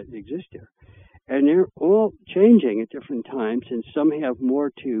that exist there. And they're all changing at different times, and some have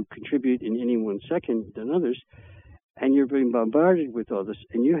more to contribute in any 1 second than others, and you're being bombarded with all this,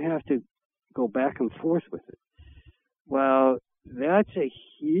 and you have to go back and forth with it. Well, that's a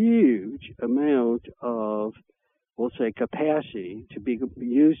huge amount of, we'll say, capacity to be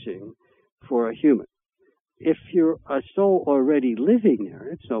using for a human. If you're a soul already living there,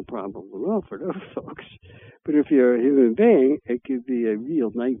 it's no problem at all for those folks. But if you're a human being, it could be a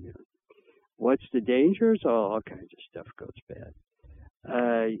real nightmare. What's the dangers? Oh, all kinds of stuff goes bad.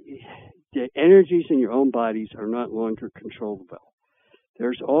 The energies in your own bodies are not longer controllable.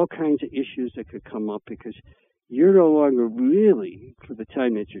 There's all kinds of issues that could come up because you're no longer really, for the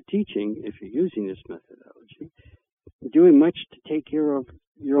time that you're teaching, if you're using this methodology, doing much to take care of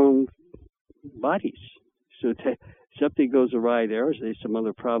your own bodies. So if something goes awry there, or say some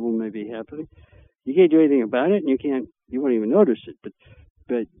other problem may be happening, you can't do anything about it, and you won't even notice it.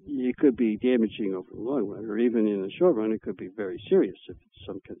 But it could be damaging over the long run, or even in the short run, it could be very serious if it's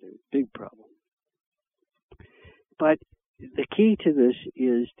some kind of big problem. But the key to this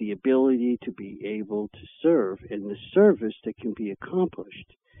is the ability to be able to serve, and the service that can be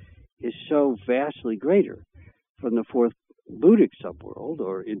accomplished is so vastly greater from the fourth Buddhic subworld,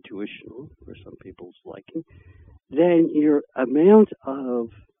 or intuitional, for some people's liking, then your amount of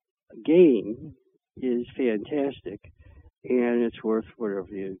gain is fantastic, and it's worth whatever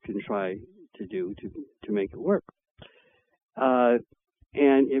you can try to do to make it work. And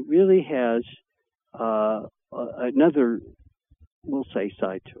it really has another, we'll say,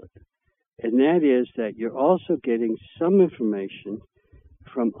 side to it, and that is that you're also getting some information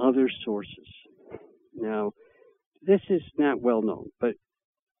from other sources. Now, this is not well known, but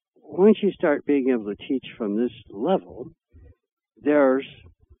once you start being able to teach from this level, that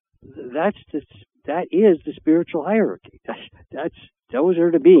is the spiritual hierarchy. Those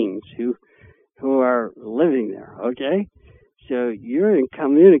are the beings who are living there. Okay, so you're in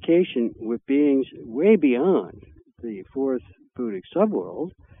communication with beings way beyond the fourth Buddhic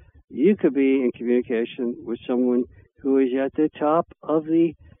subworld. You could be in communication with someone who is at the top of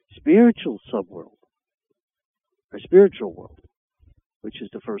the spiritual subworld, or spiritual world, which is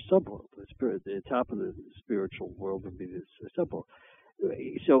the first subworld. The top of the spiritual world would be the subworld.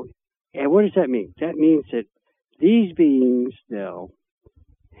 So, and what does that mean? That means that these beings now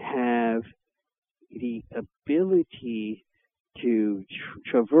have the ability to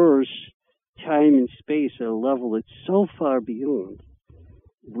traverse time and space at a level that's so far beyond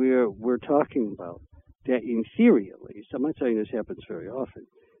where we're talking about that, in theory at least, I'm not saying this happens very often,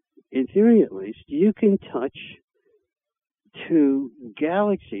 in theory at least, you can touch to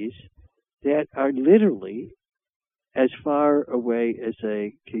galaxies that are literally as far away as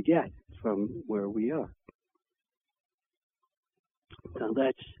they could get from where we are. Now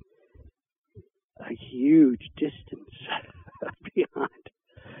that's a huge distance beyond.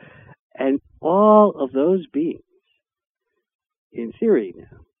 And all of those beings, in theory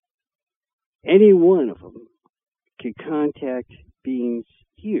now, any one of them can contact beings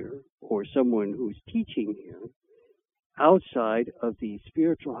here or someone who's teaching here outside of the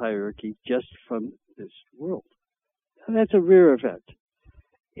spiritual hierarchy just from this world. Now, that's a rare event.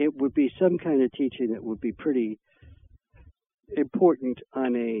 It would be some kind of teaching that would be pretty important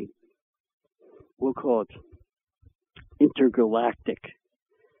on a, we'll call it, intergalactic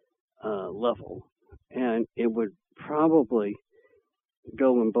level. And it would probably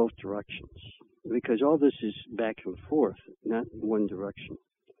go in both directions, because all this is back and forth, not one direction.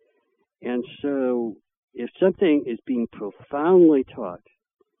 And so if something is being profoundly taught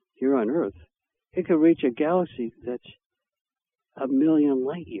here on Earth, it could reach a galaxy that's 1 million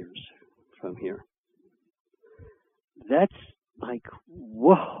light years from here. That's like,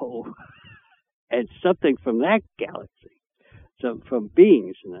 whoa. And something from that galaxy, from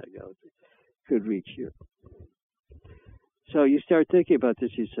beings in that galaxy, could reach here. So you start thinking about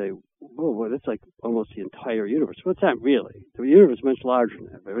this, you say, whoa, well, that's like almost the entire universe. Well, it's not really. The universe is much larger than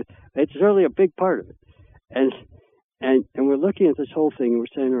that, but it's certainly a big part of it. And we're looking at this whole thing, and we're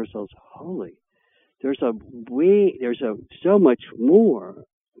saying to ourselves, holy, there's so much more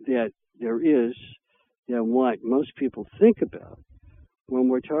that there is than what most people think about when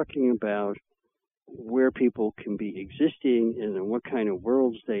we're talking about where people can be existing and in what kind of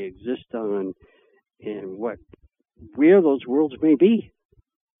worlds they exist on and where those worlds may be.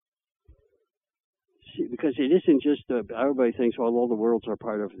 See, because it isn't just, everybody thinks, well, all the worlds are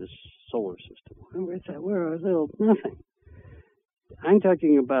part of this solar system. We're a little nothing. I'm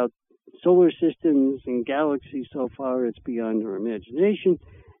talking about solar systems and galaxies so far it's beyond our imagination,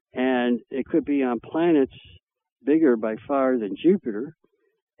 and it could be on planets bigger by far than Jupiter,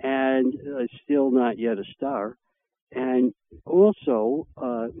 and still not yet a star, and also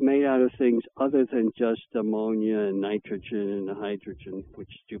made out of things other than just ammonia and nitrogen and hydrogen,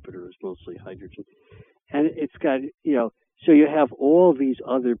 which Jupiter is mostly hydrogen. And it's got, so you have all these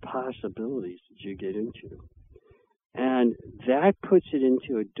other possibilities that you get into. And that puts it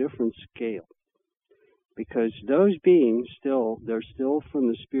into a different scale. Because those beings they're still from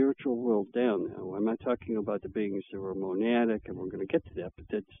the spiritual world down now. I'm not talking about the beings that were monadic, and we're going to get to that, but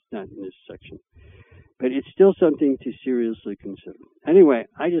that's not in this section. But it's still something to seriously consider. Anyway,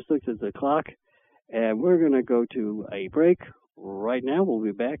 I just looked at the clock, and we're going to go to a break right now. We'll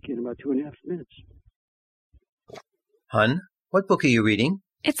be back in about 2.5 minutes. Hun, what book are you reading?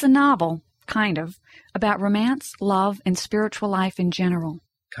 It's a novel, kind of, about romance, love, and spiritual life in general.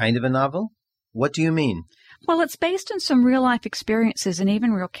 Kind of a novel? What do you mean? Well, it's based on some real-life experiences and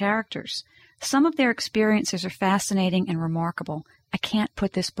even real characters. Some of their experiences are fascinating and remarkable. I can't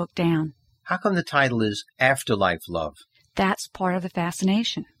put this book down. How come the title is Afterlife Love? That's part of the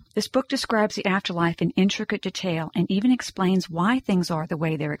fascination. This book describes the afterlife in intricate detail and even explains why things are the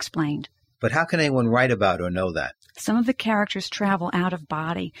way they're explained. But how can anyone write about or know that? Some of the characters travel out of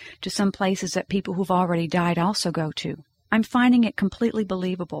body to some places that people who've already died also go to. I'm finding it completely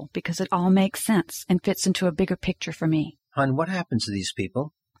believable because it all makes sense and fits into a bigger picture for me. Hun, what happens to these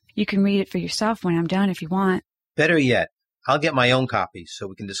people? You can read it for yourself when I'm done if you want. Better yet, I'll get my own copy so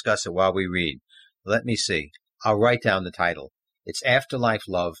we can discuss it while we read. Let me see. I'll write down the title. It's Afterlife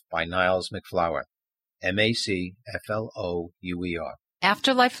Love by Niles MacFlouer. MacFlouer.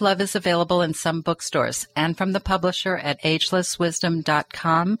 Afterlife Love is available in some bookstores and from the publisher at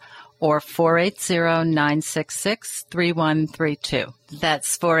agelesswisdom.com or 480-966-3132.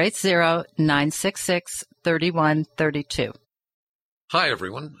 That's 480-966-3132. Hi,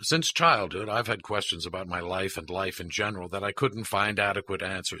 everyone. Since childhood, I've had questions about my life and life in general that I couldn't find adequate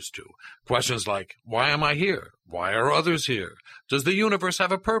answers to. Questions like, why am I here? Why are others here? Does the universe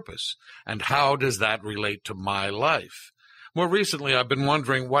have a purpose? And how does that relate to my life? More recently, I've been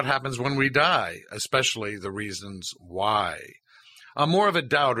wondering what happens when we die, especially the reasons why. I'm more of a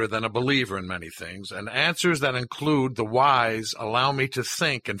doubter than a believer in many things, and answers that include the whys allow me to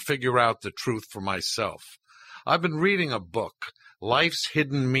think and figure out the truth for myself. I've been reading a book, Life's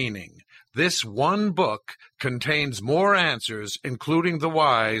Hidden Meaning. This one book contains more answers, including the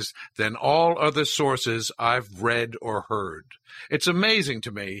whys, than all other sources I've read or heard. It's amazing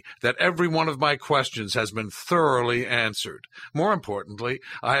to me that every one of my questions has been thoroughly answered. More importantly,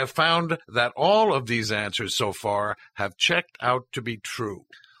 I have found that all of these answers so far have checked out to be true.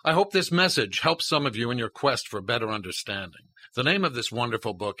 I hope this message helps some of you in your quest for better understanding. The name of this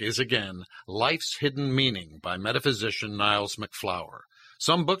wonderful book is, again, Life's Hidden Meaning by metaphysician Niles MacFlouer.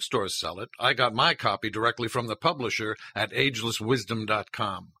 Some bookstores sell it. I got my copy directly from the publisher at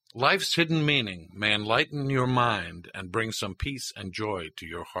agelesswisdom.com. Life's hidden meaning may enlighten your mind and bring some peace and joy to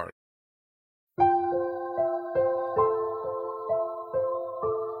your heart.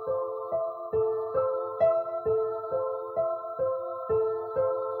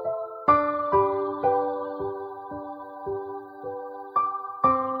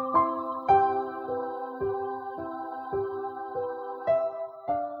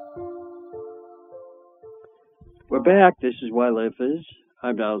 We're back. This is Why Life Is.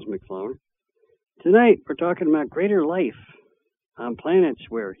 I'm Niles MacFlouer. Tonight, we're talking about greater life on planets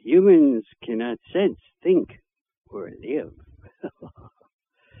where humans cannot sense, think, or live.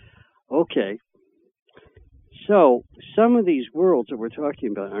 Okay. So, some of these worlds that we're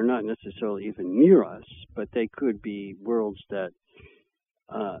talking about are not necessarily even near us, but they could be worlds that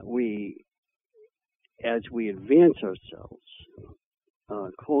as we advance ourselves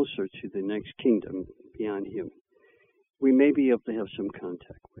closer to the next kingdom beyond human, we may be able to have some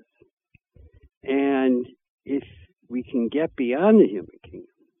contact with. And if we can get beyond the human kingdom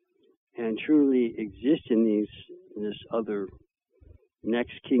and truly exist in this other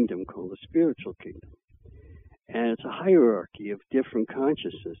next kingdom called the spiritual kingdom, and it's a hierarchy of different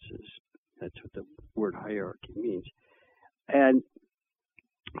consciousnesses. That's what the word hierarchy means. And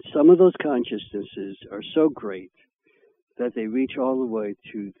some of those consciousnesses are so great that they reach all the way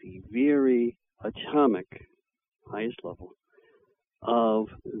to the very atomic highest level of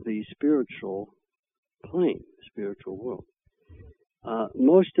the spiritual plane, the spiritual world.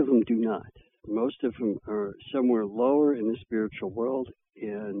 Most of them do not. Most of them are somewhere lower in the spiritual world,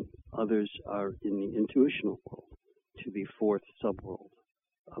 and others are in the intuitional world, to the fourth subworld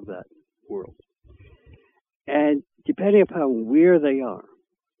of that world. And depending upon where they are,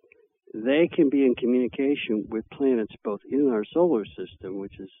 they can be in communication with planets both in our solar system,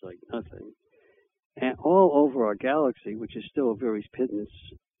 which is like nothing, and all over our galaxy, which is still a very pittance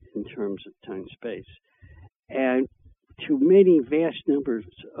in terms of time-space, and to many vast numbers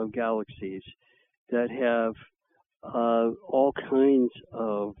of galaxies that have all kinds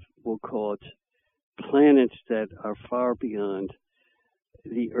of, we'll call it, planets that are far beyond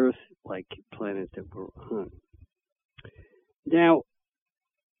the Earth-like planet that we're on. Now,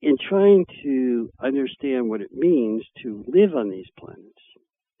 in trying to understand what it means to live on these planets,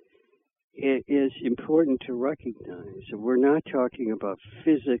 it is important to recognize that we're not talking about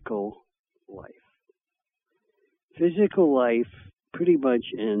physical life. Physical life pretty much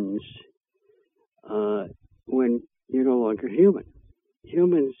ends when you're no longer human.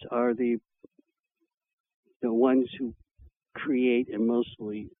 Humans are the ones who create and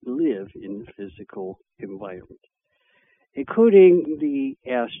mostly live in the physical environment, including the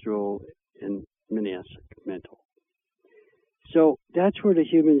astral and monastic mental. So that's where the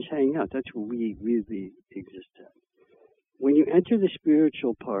humans hang out. That's where we really exist at. When you enter the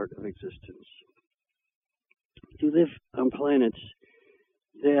spiritual part of existence, you live on planets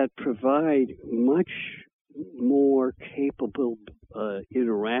that provide much more capable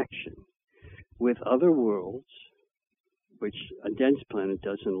interaction with other worlds, which a dense planet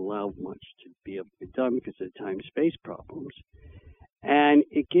doesn't allow much to be able to be done because of time-space problems. And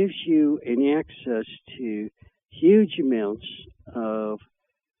it gives you an access to huge amounts of,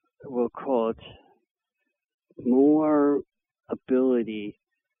 we'll call it, more ability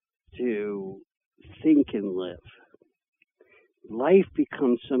to think and live. Life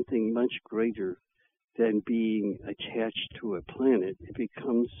becomes something much greater than being attached to a planet. It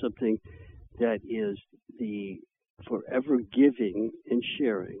becomes something that is the forever giving and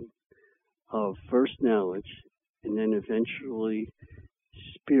sharing of first knowledge and then eventually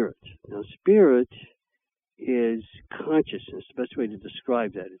spirit. Now, spirit is consciousness. The best way to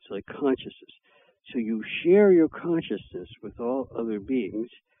describe that, it's like consciousness. So you share your consciousness with all other beings,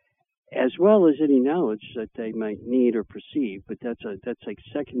 as well as any knowledge that they might need or perceive, but that's like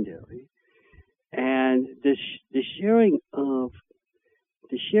secondary. And the sharing of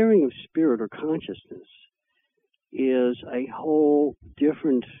spirit or consciousness is a whole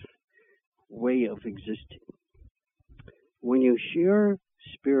different way of existing. When you share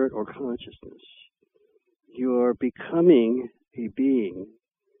spirit or consciousness, you're becoming a being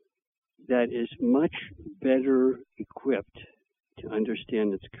that is much better equipped to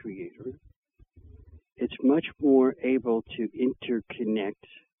understand its creator. It's much more able to interconnect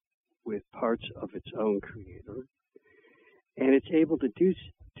with parts of its own creator. And it's able to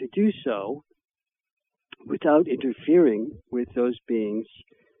do so without interfering with those beings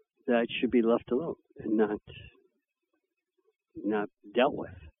that should be left alone and not dealt with.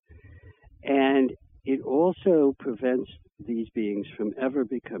 And it also prevents these beings from ever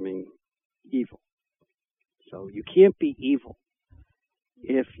becoming evil. So you can't be evil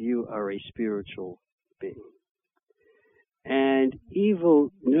if you are a spiritual being. And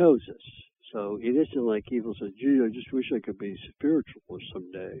evil knows this. So it isn't like evil says, gee, I just wish I could be spiritual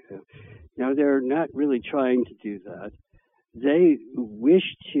someday. Now, they're not really trying to do that. They wish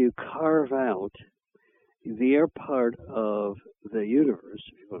to carve out their part of the universe,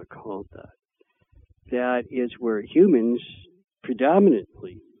 if you want to call it that. That is where humans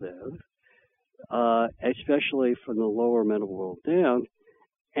predominantly live, especially from the lower mental world down,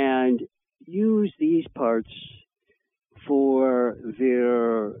 and use these parts for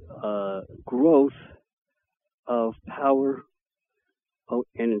their growth of power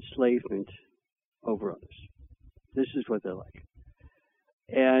and enslavement over others. This is what they're like.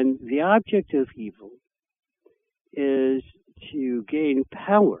 And the object of evil is to gain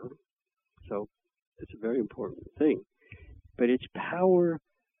power, so it's a very important thing, but it's power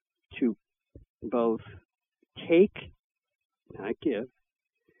to both take, not give,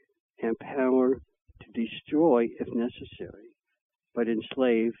 and power to destroy if necessary, but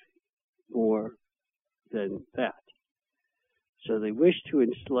enslave more than that. So they wish to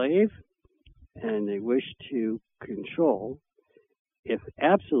enslave and they wish to control. If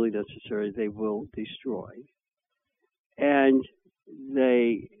absolutely necessary, they will destroy. And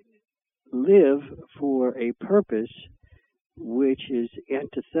they live for a purpose which is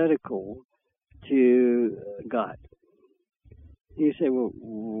antithetical to God. You say, well,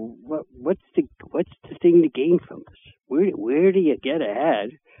 what's the thing to gain from this? Where do you get ahead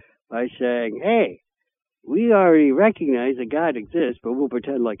by saying, hey, we already recognize that God exists, but we'll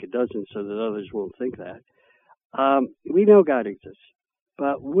pretend like it doesn't so that others won't think that. We know God exists,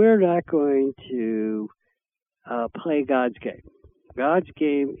 but we're not going to play God's game. God's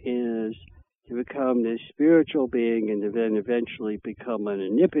game is to become this spiritual being and to then eventually become an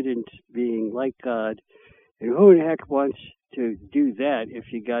omnipotent being like God. And who in the heck wants to do that if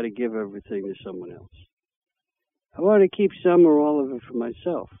you got to give everything to someone else? I want to keep some or all of it for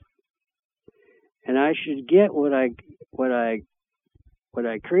myself. And I should get what I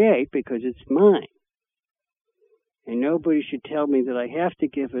create because it's mine. And nobody should tell me that I have to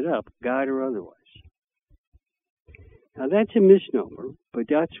give it up, God or otherwise. Now that's a misnomer, but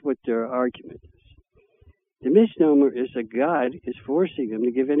that's what their argument is. The misnomer is that God is forcing them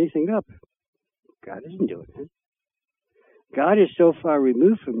to give anything up. God isn't doing it. God is so far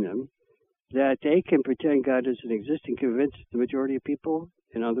removed from them that they can pretend God doesn't exist and convince the majority of people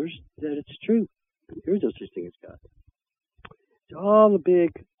and others that it's true. There's no such thing as God. It's all the big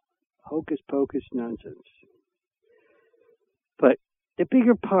hocus-pocus nonsense. But the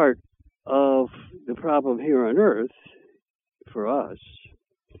bigger part of the problem here on earth, for us,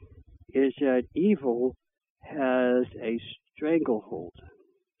 is that evil has a stranglehold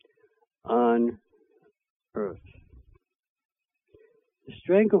on earth. The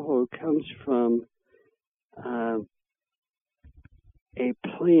stranglehold comes from a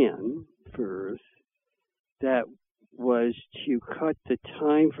plan for earth that was to cut the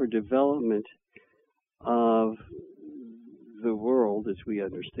time for development of the world as we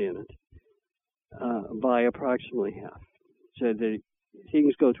understand it by approximately half, so that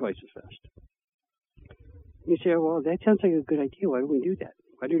things go twice as fast. You say, oh, well, that sounds like a good idea. Why don't we do that?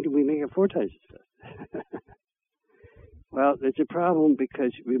 Why don't we make it 4 times as fast? Well, there's a problem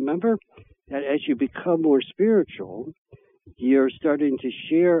because remember that as you become more spiritual, you're starting to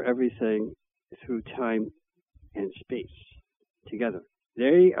share everything through time and space together.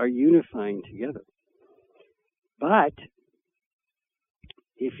 They are unifying together. But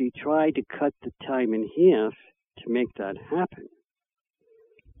if you try to cut the time in half to make that happen,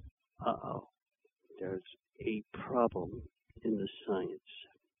 there's a problem in the science.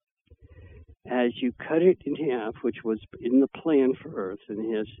 As you cut it in half, which was in the plan for Earth,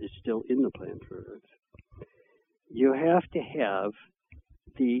 and is still in the plan for Earth, you have to have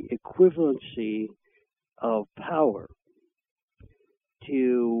the equivalency of power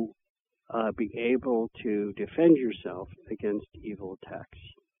to be able to defend yourself against evil attacks.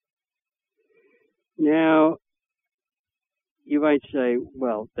 Now, you might say,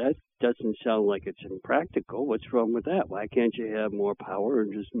 well, that doesn't sound like it's impractical. What's wrong with that? Why can't you have more power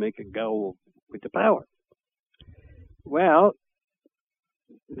and just make it go with the power? Well,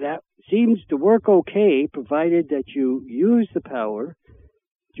 that seems to work okay, provided that you use the power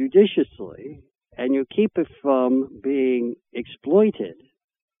judiciously and you keep it from being exploited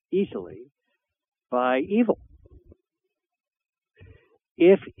easily by evil.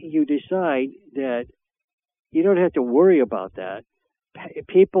 If you decide that you don't have to worry about that,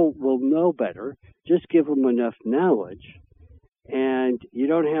 people will know better, just give them enough knowledge, and you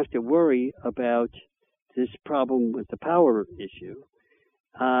don't have to worry about this problem with the power issue,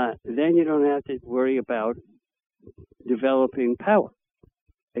 then you don't have to worry about developing power,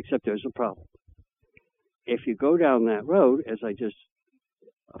 except there's a problem. If you go down that road, as I just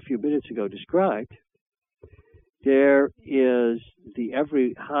a few minutes ago described, there is the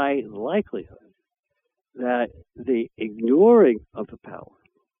every high likelihood that the ignoring of the power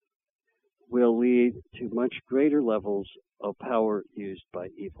will lead to much greater levels of power used by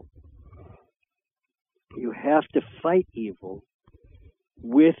evil. You have to fight evil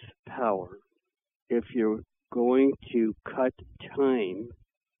with power if you're going to cut time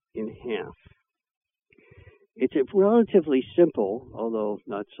in half. It's a relatively simple, although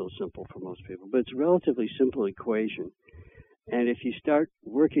not so simple for most people, but it's a relatively simple equation. And if you start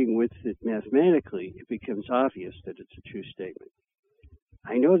working with it mathematically, it becomes obvious that it's a true statement.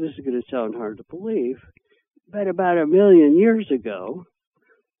 I know this is going to sound hard to believe, but about 1 million years ago,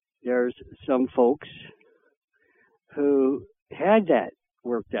 there's some folks who had that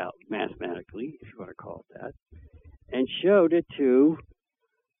worked out mathematically, if you want to call it that, and showed it to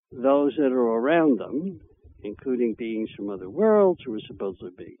those that are around them, including beings from other worlds who were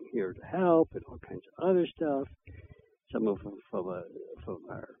supposedly being here to help and all kinds of other stuff. Some of them from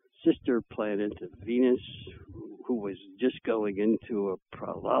our sister planet, Venus, who was just going into a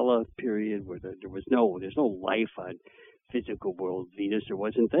pralala period where there's no life on physical world Venus. There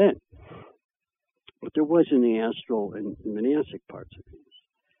wasn't then, but there was in the astral and monastic parts of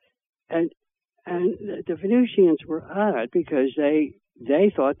Venus. And the Venusians were odd because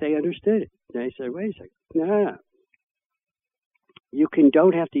they thought they understood it. They said, wait a second, no. You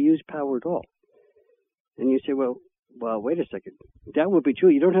don't have to use power at all. And you say, well, wait a second. That would be true.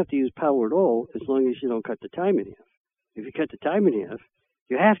 You don't have to use power at all as long as you don't cut the time in half. If you cut the time in half,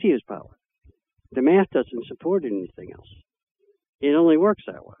 you have to use power. The math doesn't support anything else. It only works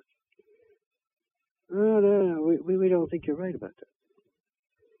that way. Oh, no, we don't think you're right about that.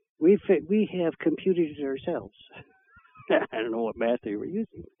 We have computed it ourselves. I don't know what math they were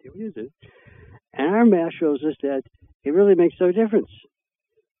using, but they were using it. And our math shows us that it really makes no difference.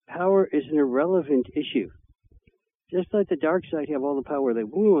 Power is an irrelevant issue. Just let the dark side have all the power they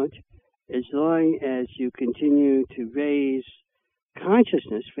want, as long as you continue to raise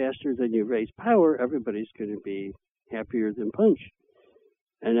consciousness faster than you raise power, everybody's going to be happier than punch.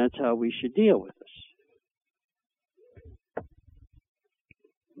 And that's how we should deal with this.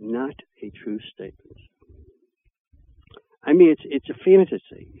 Not a true statement. I mean, it's a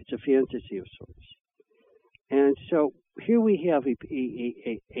fantasy. It's a fantasy of sorts. And so here we have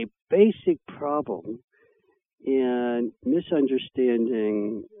a basic problem in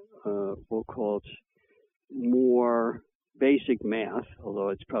misunderstanding, we'll call it more basic math, although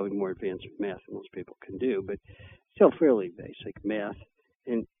it's probably more advanced math than most people can do, but still fairly basic math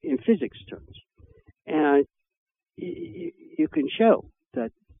in physics terms. And you can show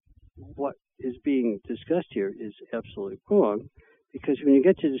that what is being discussed here is absolutely wrong, because when you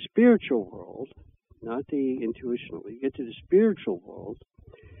get to the spiritual world, not the intuitional, you get to the spiritual world,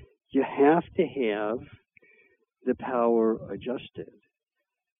 you have to have the power adjusted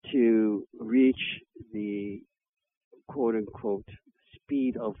to reach the quote-unquote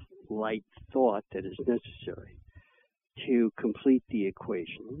speed of light thought that is necessary to complete the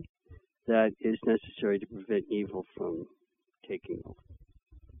equation that is necessary to prevent evil from taking over.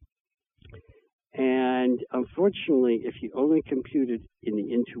 And unfortunately, if you only compute it in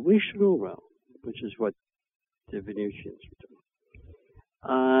the intuitional realm, which is what the Venusians were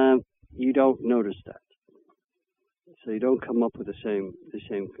doing, you don't notice that. So you don't come up with the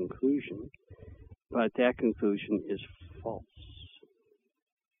same conclusion, but that conclusion is false.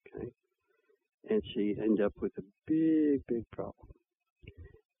 Okay? And so you end up with a big, big problem.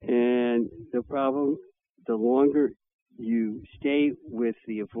 And the problem, the longer you stay with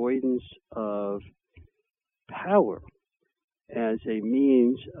the avoidance of power as a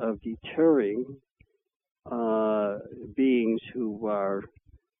means of deterring beings who are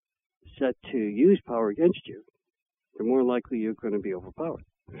set to use power against you, the more likely you're going to be overpowered.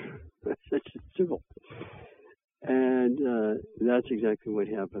 That's simple. And that's exactly what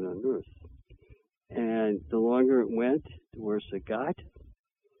happened on Earth. And the longer it went, the worse it got.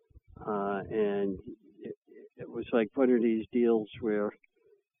 And it was like one of these deals where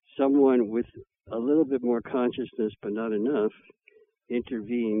someone with a little bit more consciousness, but not enough,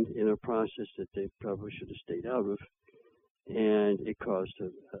 intervened in a process that they probably should have stayed out of, and it caused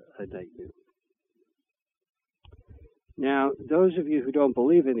a nightmare. Now, those of you who don't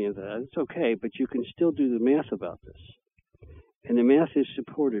believe any of that, it's okay, but you can still do the math about this. And the math is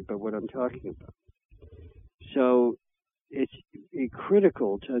supported by what I'm talking about. So it's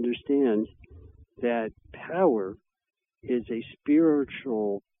critical to understand that power is a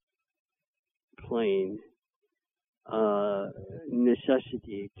spiritual plane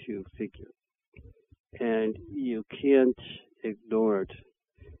necessity to figure. And you can't ignore it,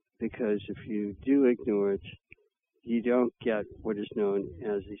 because if you do ignore it, you don't get what is known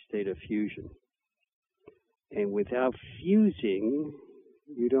as a state of fusion. And without fusing,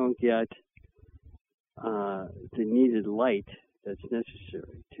 you don't get the needed light that's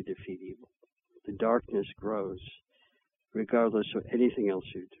necessary to defeat evil. The darkness grows regardless of anything else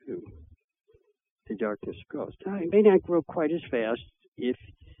you do. The darkness grows. Now, it may not grow quite as fast if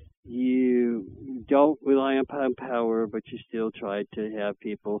you don't rely upon power, but you still try to have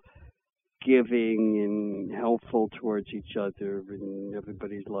people giving and helpful towards each other, and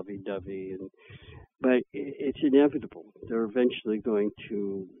everybody's lovey-dovey. But it's inevitable. They're eventually going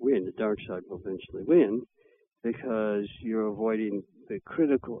to win. The dark side will eventually win because you're avoiding the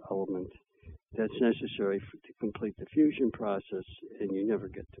critical element that's necessary to complete the fusion process, and you never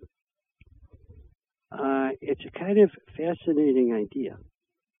get to it. It's a kind of fascinating idea.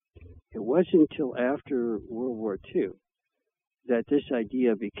 It wasn't until after World War II that this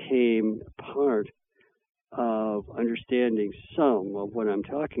idea became part of understanding some of what I'm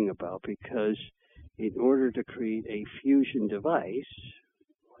talking about, because in order to create a fusion device,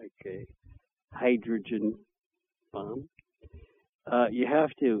 like a hydrogen bomb, you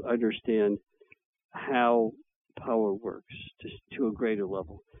have to understand how power works to a greater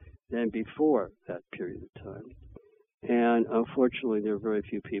level than before that period of time. And unfortunately, there are very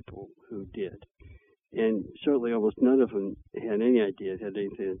few people who did. And certainly almost none of them had any idea it had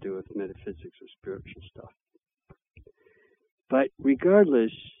anything to do with metaphysics or spiritual stuff. But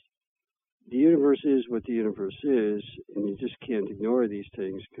regardless, the universe is what the universe is, and you just can't ignore these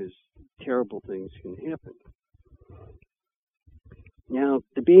things because terrible things can happen. Now,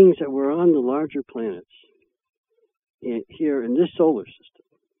 the beings that were on the larger planets here in this solar system,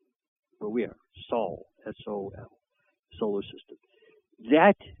 where we are, Sol, S-O-L, solar system,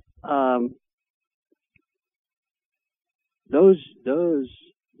 that those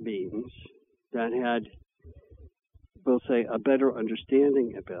beings that had, we'll say, a better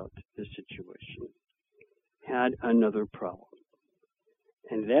understanding about the situation had another problem.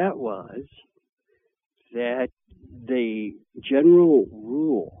 And that was that the general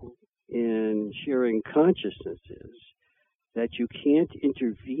rule in sharing consciousness is that you can't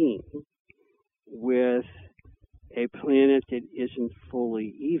intervene with a planet that isn't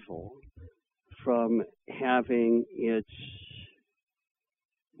fully evil from having its,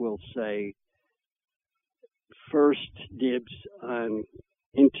 we'll say, first dibs on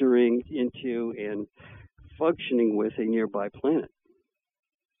entering into and functioning with a nearby planet.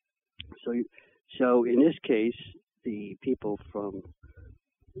 So in this case, the people from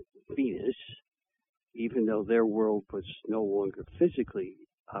Venus, even though their world was no longer physically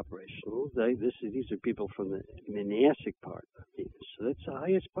operational, these are people from the monastic part of Venus. So that's the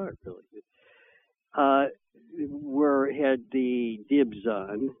highest part, really. Had the dibs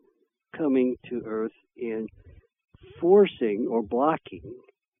on coming to Earth and forcing or blocking,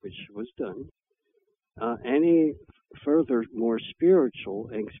 which was done, any further more spiritual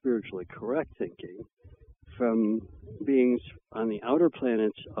and spiritually correct thinking from beings on the outer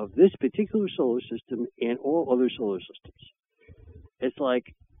planets of this particular solar system and all other solar systems. It's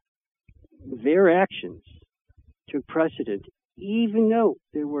like their actions took precedent, even though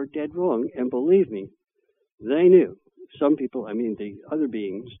they were dead wrong. And believe me, they knew. Some people, I mean, the other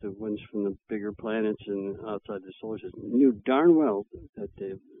beings, the ones from the bigger planets and outside the solar system, knew darn well that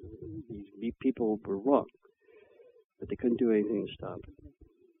these people were wrong, but they couldn't do anything to stop it.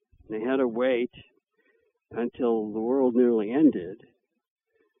 They had to wait until the world nearly ended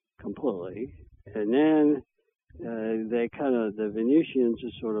completely, and then the Venusians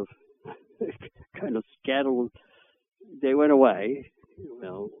just sort of kind of scattered. They went away,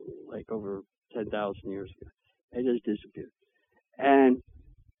 like over 10,000 years ago. They just disappeared. And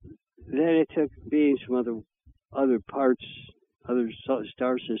then it took beings from other parts, other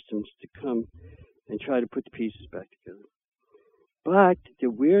star systems to come and try to put the pieces back together. But the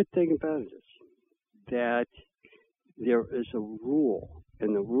weird thing about it is that there is a rule,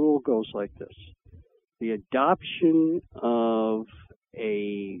 and the rule goes like this. The adoption of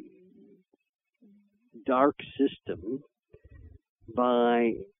a dark system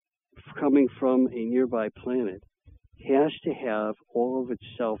by coming from a nearby planet has to have all of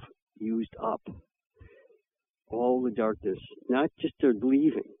itself used up. All the darkness, not just their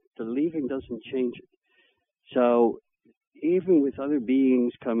leaving. The leaving doesn't change it. So even with other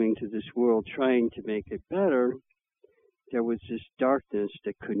beings coming to this world trying to make it better, there was this darkness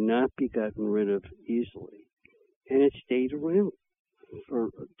that could not be gotten rid of easily. And it stayed around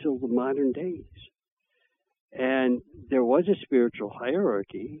till the modern days. And there was a spiritual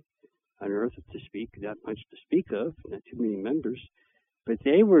hierarchy on Earth, to speak, not much to speak of, not too many members, but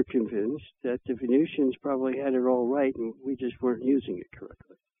they were convinced that the Venusians probably had it all right and we just weren't using it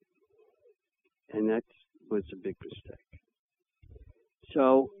correctly. And that was a big mistake.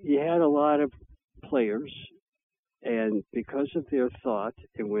 So you had a lot of players, and because of their thought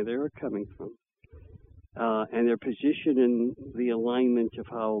and where they were coming from, and their position in the alignment of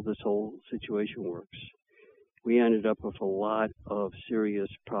how this whole situation works, we ended up with a lot of serious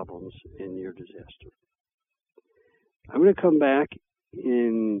problems and near disaster. I'm going to come back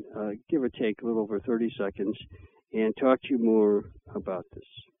in give or take a little over 30 seconds and talk to you more about this.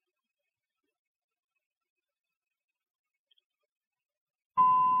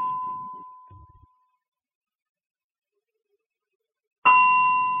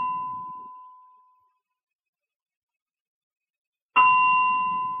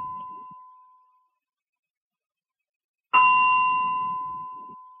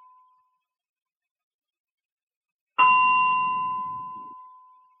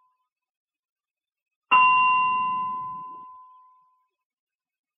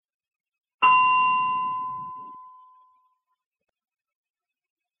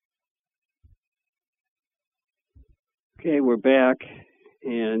 Okay, we're back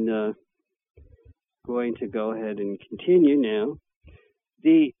and going to go ahead and continue now.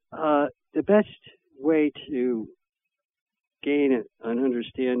 The best way to gain an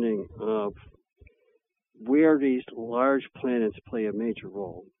understanding of where these large planets play a major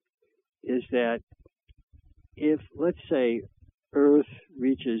role is that if, let's say, Earth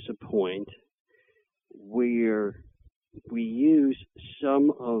reaches a point where we use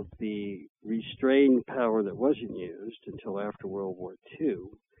some of the restrained power that wasn't used until after World War II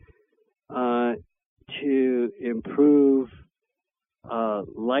to improve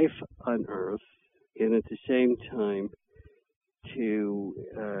life on Earth, and at the same time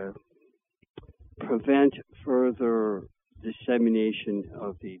to prevent further dissemination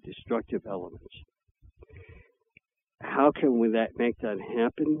of the destructive elements. How can we make that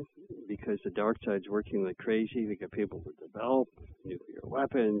happen? Because the dark side's working like crazy to get people to develop nuclear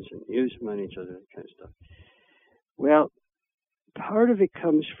weapons and use them on each other, that kind of stuff. Well, part of it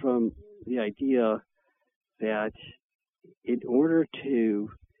comes from the idea that in order to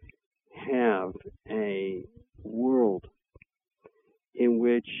have a world in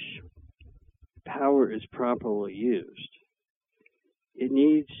which power is properly used, it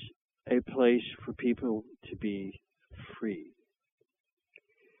needs a place for people to be free.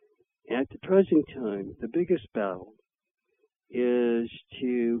 At the present time, the biggest battle is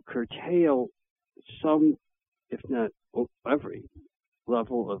to curtail some, if not every,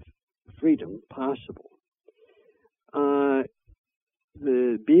 level of freedom possible.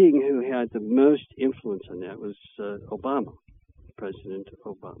 The being who had the most influence on that was Obama, President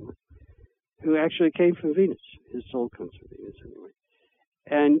Obama, who actually came from Venus. His soul comes from Venus anyway.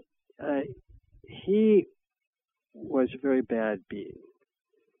 And he was a very bad being.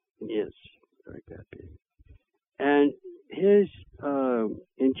 He is a very bad being. And his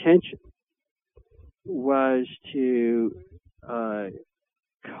intention was to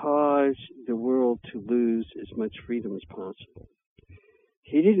cause the world to lose as much freedom as possible.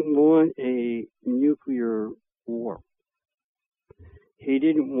 He didn't want a nuclear war. He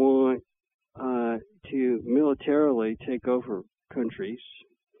didn't want to militarily take over countries.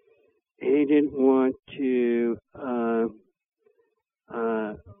 He didn't want to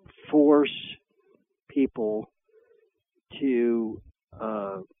force people to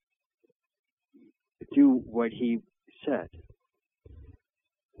do what he said.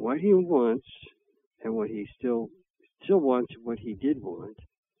 What he wants, and what he still wants, what he did want,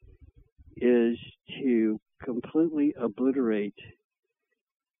 is to completely obliterate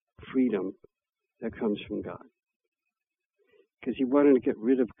freedom that comes from God. Because he wanted to get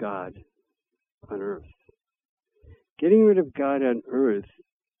rid of God on earth. Getting rid of God on earth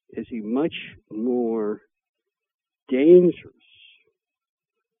is a much more dangerous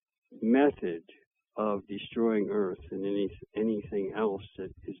method of destroying earth than anything else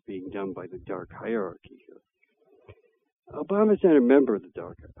that is being done by the dark hierarchy here. Obama's not a member of the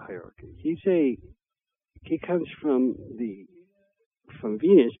dark hierarchy. He comes from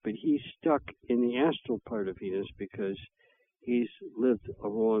Venus, but he's stuck in the astral part of Venus because he's lived a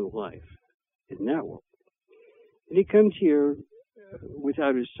long life in that world. And he comes here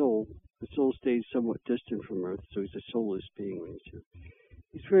without his soul. The soul stays somewhat distant from Earth, so he's a soulless being when he's here.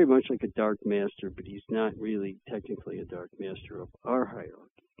 He's very much like a dark master, but he's not really technically a dark master of our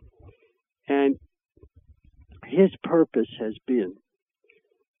hierarchy. And his purpose has been,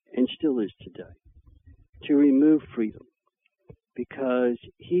 and still is today, to remove freedom, because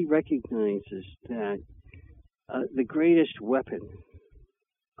he recognizes that the greatest weapon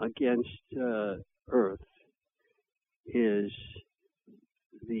against Earth is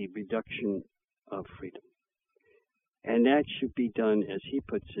the reduction of freedom. And that should be done, as he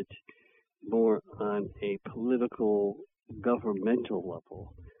puts it, more on a political, governmental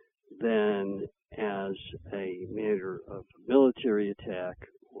level than as a matter of military attack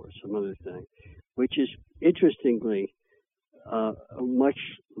or some other thing, which is, interestingly, much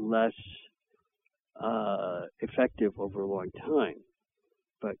less effective over a long time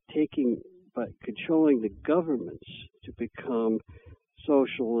but controlling the governments to become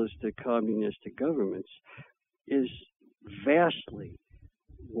socialistic, communistic governments is vastly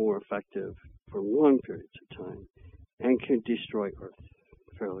more effective for long periods of time and can destroy Earth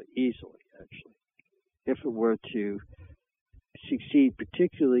fairly easily, actually, if it were to succeed,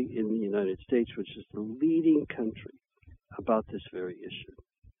 particularly in the United States, which is the leading country about this very issue.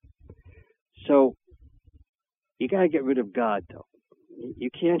 So you got to get rid of God, though. You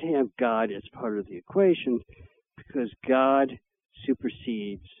can't have God as part of the equation because God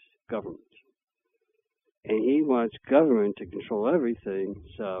supersedes government. And he wants government to control everything,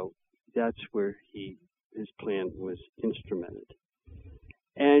 so that's where his plan was instrumented.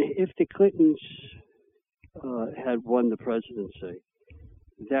 And if the Clintons had won the presidency,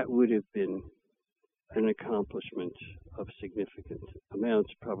 that would have been an accomplishment of significant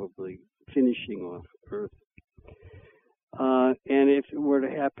amounts, probably finishing off Earth. And if it were to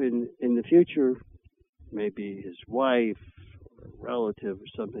happen in the future, maybe his wife or a relative or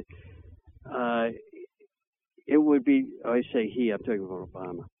something, it would be, I say he, I'm talking about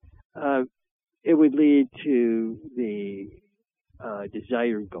Obama, it would lead to the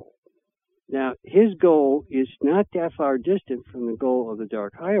desired goal. Now, his goal is not that far distant from the goal of the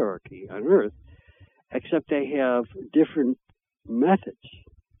dark hierarchy on Earth, except they have different methods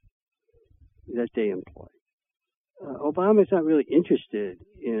that they employ. Obama's not really interested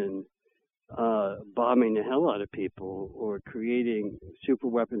in bombing the hell out of people or creating super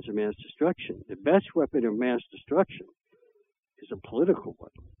weapons of mass destruction. The best weapon of mass destruction is a political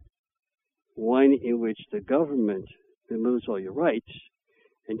one in which the government removes all your rights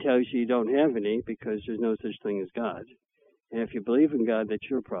and tells you don't have any because there's no such thing as God. And if you believe in God, that's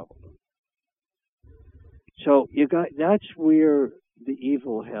your problem. So that's where the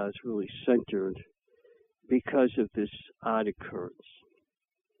evil has really centered because of this odd occurrence.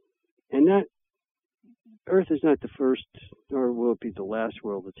 And that Earth is not the first, nor will it be the last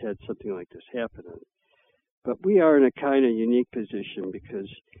world that's had something like this happen on it. But we are in a kind of unique position because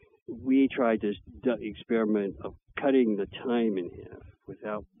we tried this experiment of cutting the time in half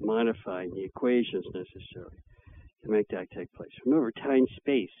without modifying the equations necessary to make that take place. Remember, time,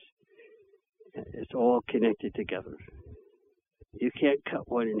 space, it's all connected together. You can't cut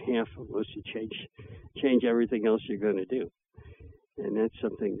one in half unless you change everything else you're going to do. And that's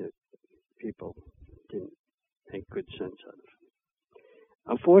something that people didn't make good sense of.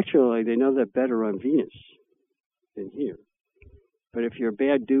 Unfortunately, they know that better on Venus than here. But if you're a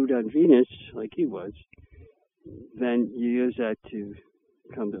bad dude on Venus, like he was, then you use that to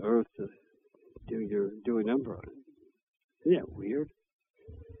come to Earth to do a number on it. Isn't that weird?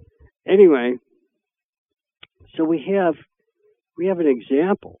 Anyway, so we have an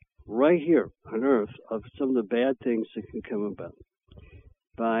example right here on Earth of some of the bad things that can come about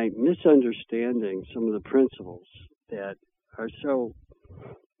by misunderstanding some of the principles that are so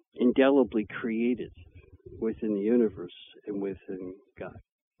indelibly created within the universe and within God.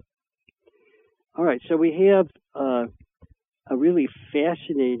 All right, so we have a really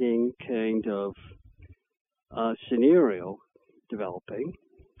fascinating kind of scenario developing,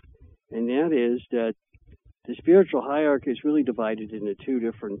 and that is that the spiritual hierarchy is really divided into two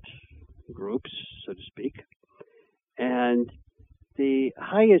different groups, so to speak, and the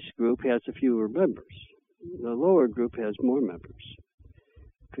highest group has a fewer members. The lower group has more members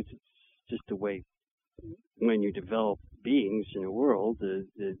because it's just the way when you develop beings in a world,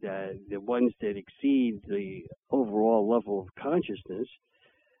 the ones that exceed the overall level of consciousness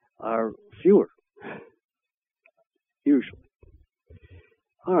are fewer, usually.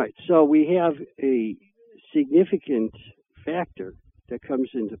 All right, so we have a significant factor that comes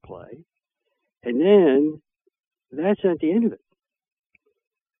into play, and then that's not the end of it.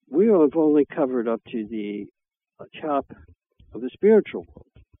 We have only covered up to the top of the spiritual world.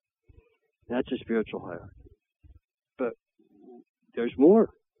 That's a spiritual hierarchy. But there's more.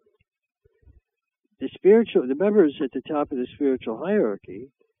 The members at the top of the spiritual hierarchy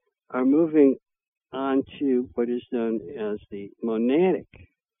are moving on to what is known as the monadic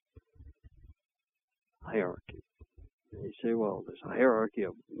hierarchy. And you say, well, there's a hierarchy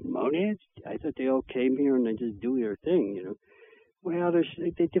of monads? I thought they all came here and they just do their thing, you know. Well,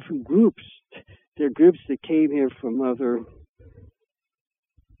 they're different groups. They're groups that came here from other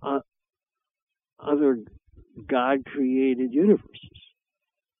God-created universes.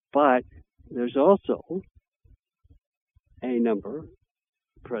 But there's also a number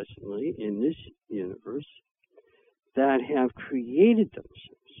presently in this universe that have created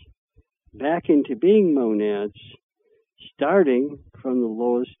themselves back into being monads, starting from the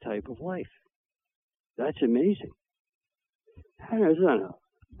lowest type of life. That's amazing. There's not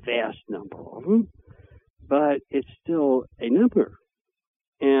vast number of them, but it's still a number.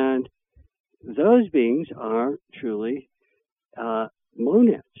 And those beings are truly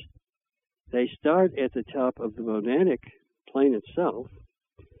monads. They start at the top of the monadic plane itself.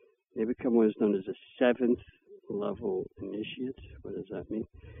 They become what is known as a seventh level initiate. What does that mean?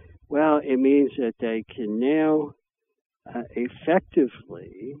 Well, it means that they can now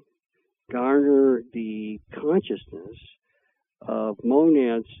effectively garner the consciousness of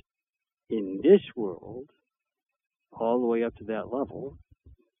monads in this world all the way up to that level,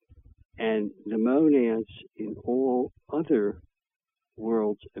 and the monads in all other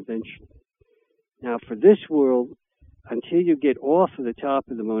worlds eventually. Now, for this world, until you get off of the top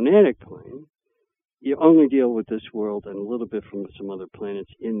of the monadic plane, you only deal with this world and a little bit from some other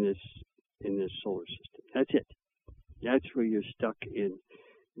planets in this solar system. That's it. That's where you're stuck in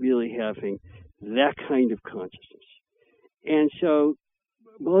really having that kind of consciousness. And so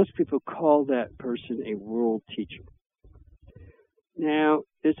most people call that person a world teacher. Now,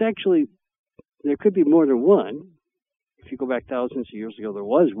 there could be more than one. If you go back thousands of years ago, there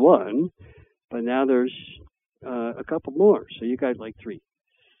was one, but now there's a couple more. So you got like three.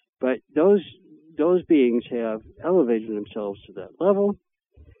 But those beings have elevated themselves to that level,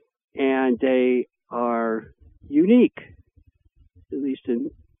 and they are unique, at least in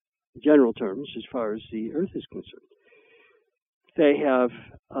general terms, as far as the Earth is concerned. They have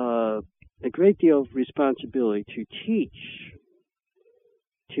a great deal of responsibility to teach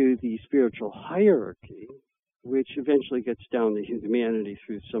to the spiritual hierarchy, which eventually gets down to humanity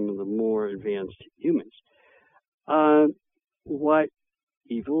through some of the more advanced humans. What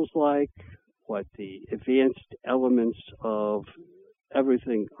evil is like, what the advanced elements of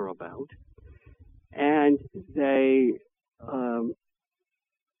everything are about, and they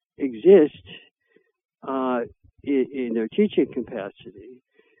exist in their teaching capacity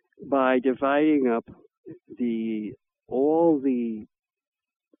by dividing up all the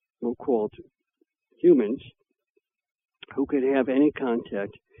we'll call it humans who could have any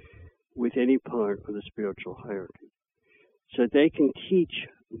contact with any part of the spiritual hierarchy. So they can teach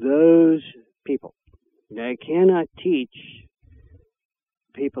those people. They cannot teach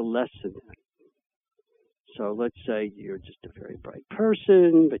people less than that. So let's say you're just a very bright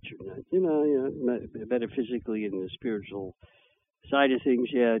person, but you're not, metaphysically in the spiritual side of things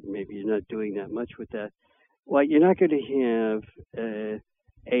yet. Maybe you're not doing that much with that. Well, you're not going to have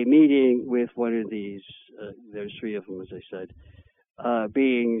a meeting with one of these, there's three of them, as I said,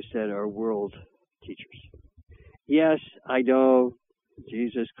 beings that are world teachers. Yes, I know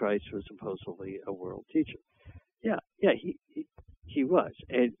Jesus Christ was supposedly a world teacher. Yeah, he was.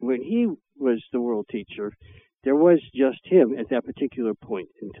 And when he was the world teacher, there was just him at that particular point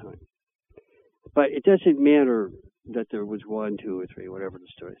in time. But it doesn't matter that there was one, two, or three, whatever the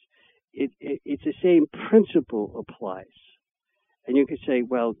story is. It's the same principle applies. And you could say,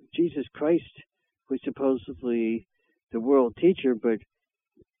 well, Jesus Christ was supposedly the world teacher, but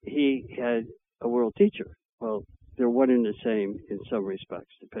he had a world teacher. Well, they're one and the same in some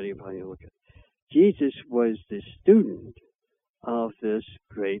respects, depending upon how you look at it. Jesus was the student of this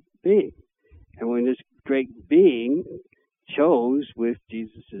great being. And when this great being chose, with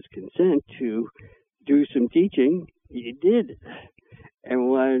Jesus' consent, to do some teaching, he did. And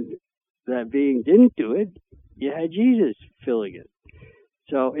when that being didn't do it, you had Jesus filling it.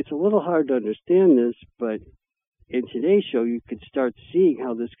 So it's a little hard to understand this, but in today's show, you could start seeing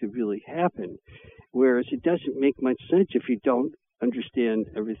how this could really happen, whereas it doesn't make much sense if you don't understand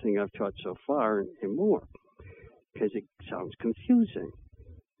everything I've taught so far and more, because it sounds confusing.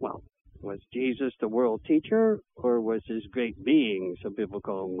 Well, was Jesus the world teacher, or was this great being, some people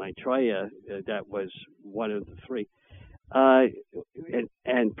call him Maitreya, that was one of the three,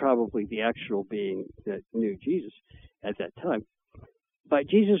 and probably the actual being that knew Jesus at that time. But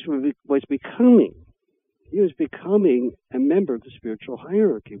Jesus was becoming a member of the spiritual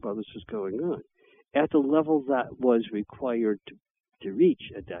hierarchy while this was going on, at the level that was required to reach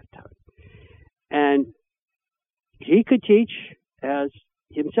at that time. And he could teach as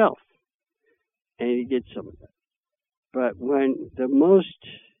himself, and he did some of that. But when the most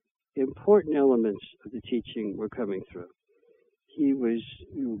important elements of the teaching were coming through, he was,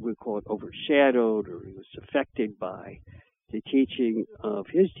 we call it, overshadowed, or he was affected by the teaching of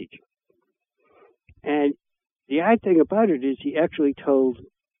his teacher. And the odd thing about it is he actually told,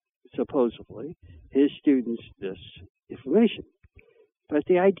 supposedly, his students this information. But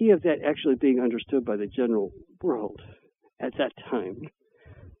the idea of that actually being understood by the general world at that time,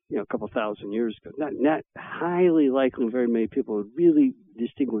 a couple thousand years ago, not highly likely very many people would really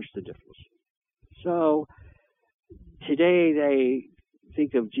distinguish the difference. So today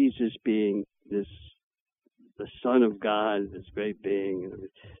think of Jesus being the Son of God, this great being.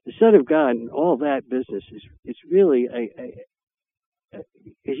 The Son of God and all that business is really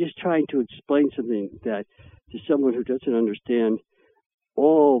it's just trying to explain something that to someone who doesn't understand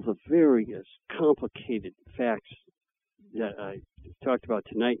all the various complicated facts that I talked about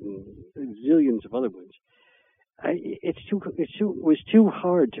tonight and zillions of other ones. It was too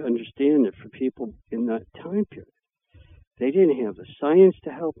hard to understand it for people in that time period. They didn't have the science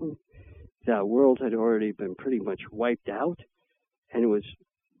to help them. That world had already been pretty much wiped out, and it was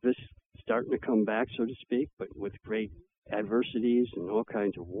just starting to come back, so to speak, but with great adversities and all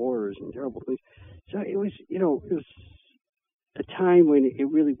kinds of wars and terrible things. So it was a time when it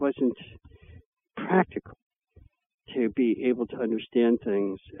really wasn't practical to be able to understand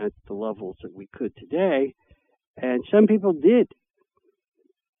things at the levels that we could today. And some people did.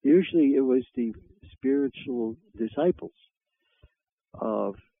 Usually it was the spiritual disciples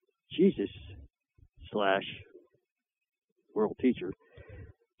of Jesus / world teacher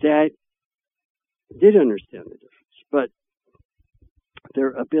that did understand the difference. But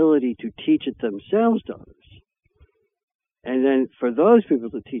their ability to teach it themselves to others, and then for those people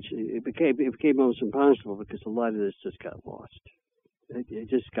to teach it, it became almost impossible because a lot of this just got lost. It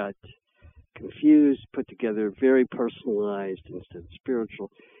just got confused, put together, very personalized instead of spiritual.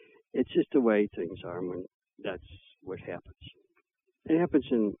 It's just the way things are when that's what happens. It happens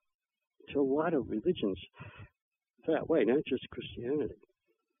to a lot of religions that way, not just Christianity.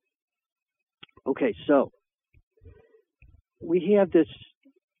 Okay, so we have this,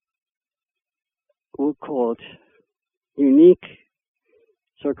 we'll call it unique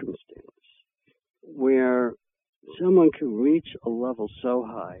circumstance where someone can reach a level so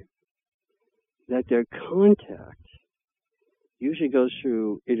high that their contact usually goes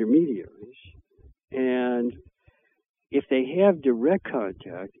through intermediaries, and if they have direct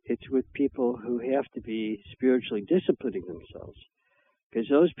contact, it's with people who have to be spiritually disciplining themselves, because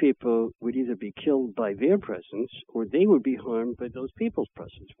those people would either be killed by their presence or they would be harmed by those people's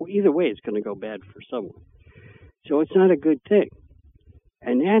presence. Well, either way, it's going to go bad for someone. So it's not a good thing.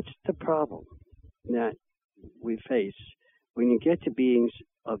 And that's the problem that we face when you get to beings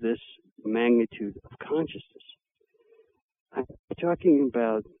of this magnitude of consciousness. I'm talking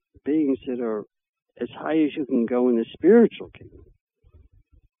about beings that are as high as you can go in the spiritual kingdom.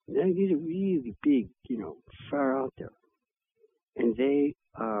 Now, these are really big, far out there. And they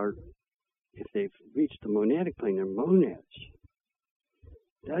are, if they've reached the monadic plane, they're monads.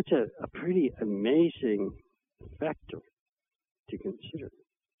 That's a pretty amazing factor to consider.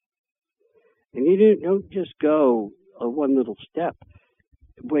 And you don't just go one little step.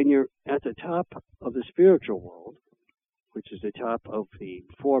 When you're at the top of the spiritual world, which is the top of the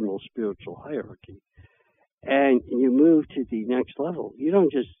formal spiritual hierarchy, and you move to the next level, you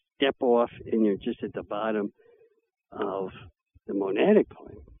don't just step off and you're just at the bottom of the monadic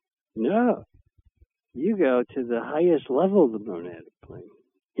plane. No. You go to the highest level of the monadic plane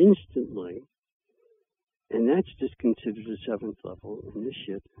instantly, and that's just considered the seventh level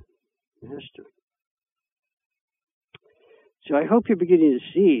initiate master. So I hope you're beginning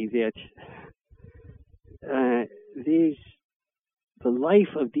to see that the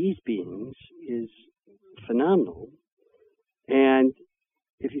life of these beings is phenomenal. And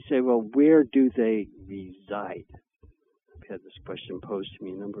if you say, well, where do they reside? I've had this question posed to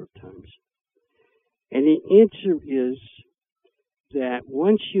me a number of times. And the answer is that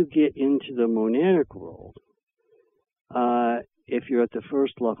once you get into the monadic world, if you're at the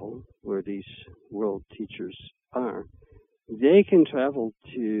first level where these world teachers are, they can travel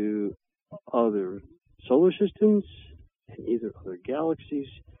to other solar systems and either other galaxies.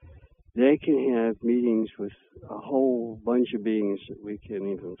 They can have meetings with a whole bunch of beings that we can't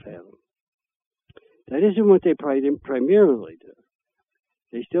even fathom. That isn't what they primarily do.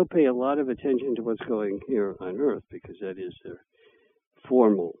 They still pay a lot of attention to what's going here on Earth because that is their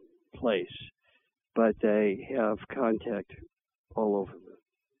formal place. But they have contact all over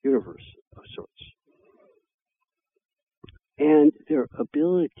the universe of sorts. And their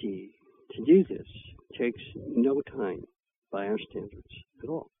ability to do this takes no time by our standards at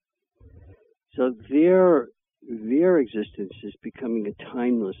all. So their existence is becoming a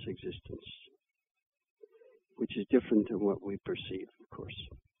timeless existence, which is different than what we perceive, of course.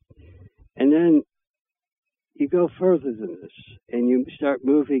 And then you go further than this, and you start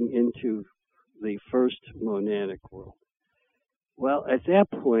moving into the first monadic world. Well, at that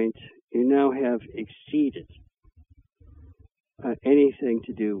point, you now have exceeded anything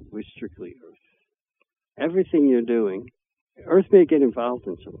to do with strictly Earth. Everything you're doing, Earth may get involved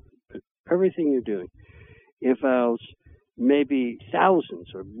in some of it, but everything you're doing involves maybe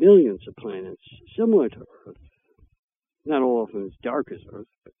thousands or millions of planets similar to Earth. Not all of them as dark as Earth,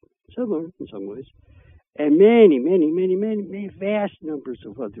 but similar in some ways. And many, many, many, many, many vast numbers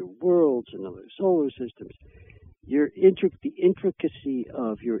of other worlds and other solar systems. The intricacy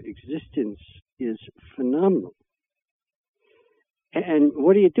of your existence is phenomenal. And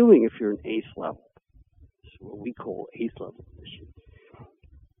what are you doing if you're an 8th level? That's what we call 8th level mission.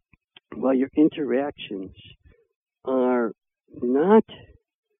 Well, your interactions are not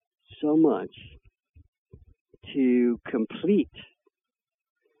so much to complete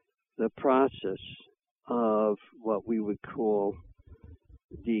the process of what we would call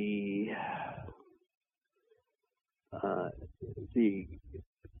the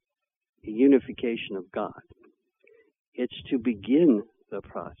unification of God. It's to begin the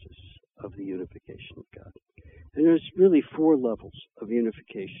process of the unification of God. And there's really 4 levels of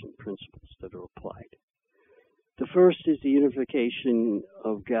unification principles that are applied. The first is the unification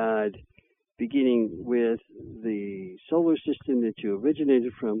of God, beginning with the solar system that you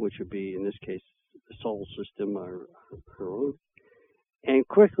originated from, which would be, in this case, the solar system, our own. And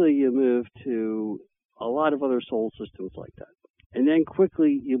quickly you move to a lot of other solar systems like that. And then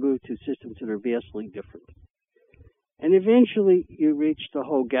quickly you move to systems that are vastly different. And eventually you reach the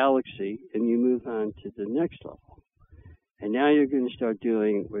whole galaxy and you move on to the next level. And now you're going to start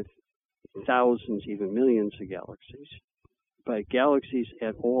dealing with thousands, even millions of galaxies. But galaxies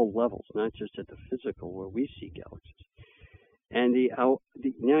at all levels, not just at the physical where we see galaxies. And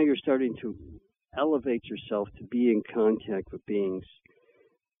now you're starting to elevate yourself to be in contact with beings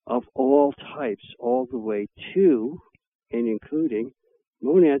of all types, all the way to and including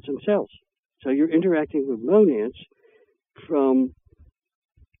monads themselves. So you're interacting with monads from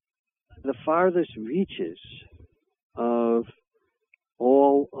the farthest reaches of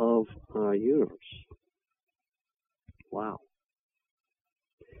all of our universe. Wow.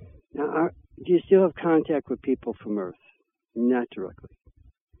 Now, do you still have contact with people from Earth? Not directly.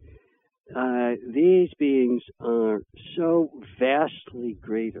 These beings are so vastly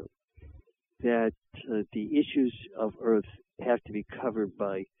greater that the issues of Earth have to be covered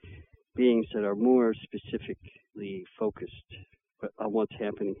by beings that are more specifically focused on what's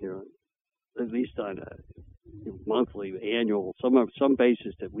happening here, at least on a monthly, annual, some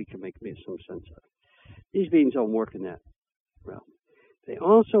basis that we can make some sense of. These beings don't work in that realm. They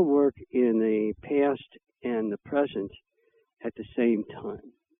also work in the past and the present at the same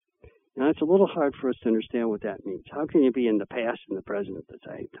time. Now, it's a little hard for us to understand what that means. How can you be in the past and the present at the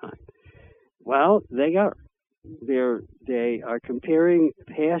same time? Well, they are. They are comparing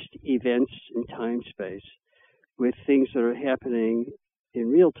past events in time-space with things that are happening in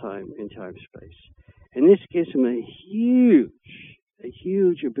real time in time-space. And this gives them a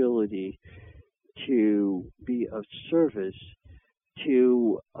huge ability to be of service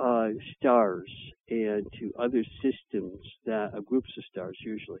to stars and to other systems, groups of stars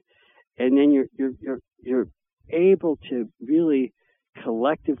usually. And then you're able to really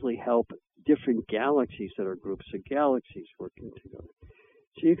collectively help different galaxies that are groups of galaxies working together.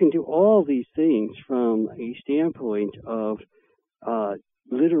 So you can do all these things from a standpoint of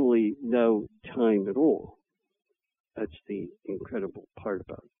literally no time at all. That's the incredible part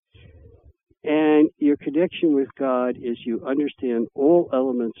about it. And your connection with God is you understand all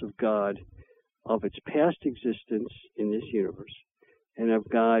elements of God, of its past existence in this universe, and of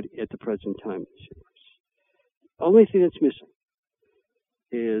God at the present time in this universe. The only thing that's missing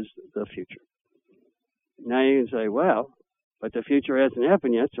is the future. Now you can say, well, but the future hasn't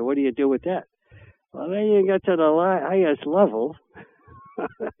happened yet, so what do you do with that? Well, then you get to the highest level,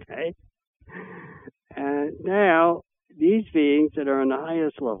 okay? And now, these beings that are on the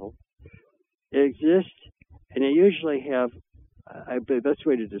highest level exist, and they usually have, the best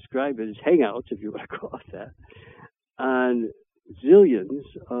way to describe it is hangouts, if you want to call it that, on zillions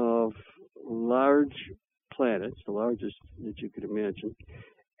of large planets, the largest that you could imagine,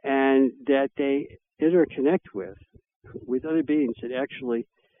 and that they interconnect with other beings that actually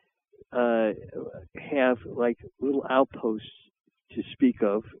have like little outposts to speak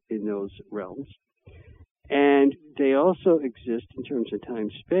of in those realms. And they also exist in terms of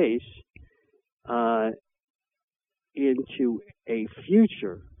time-space into a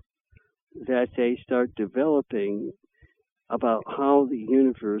future that they start developing about how the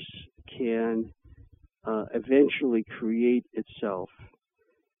universe can eventually create itself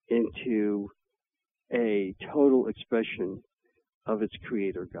into a total expression of its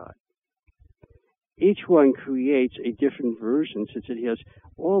creator God. Each one creates a different version, since it has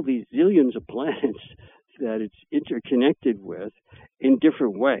all these zillions of planets that it's interconnected with in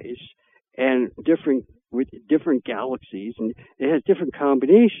different ways, and different with different galaxies, and it has different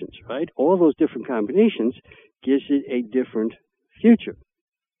combinations, right? All those different combinations gives it a different future.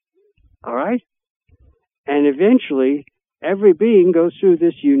 All right? And eventually, every being goes through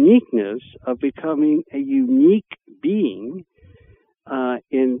this uniqueness of becoming a unique being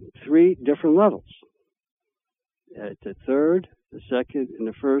in 3 different levels. The third, the second, and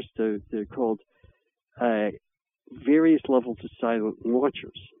the first, they're called various levels of silent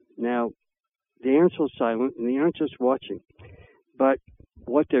watchers. Now, they aren't so silent, and they aren't just watching. But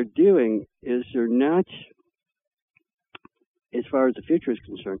what they're doing is they're not, as far as the future is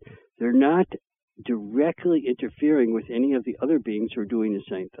concerned, they're not directly interfering with any of the other beings who are doing the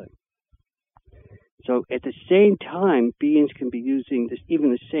same thing. So at the same time, beings can be using this,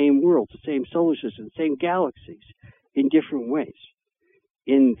 even the same world, the same solar system, the same galaxies in different ways.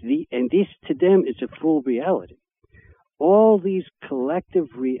 And this to them is a full reality. All these collective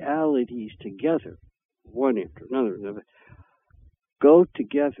realities together, one after another, go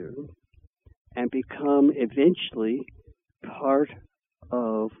together and become eventually part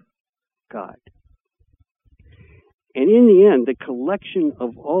of God. And in the end, the collection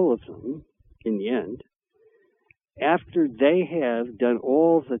of all of them, in the end, after they have done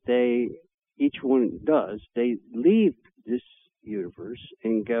all that each one does, they leave this universe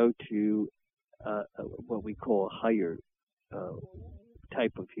and go to what we call a higher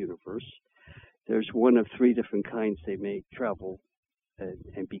type of universe. There's one of 3 different kinds they may travel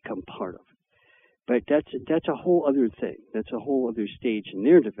and become part of. But that's a whole other thing. That's a whole other stage in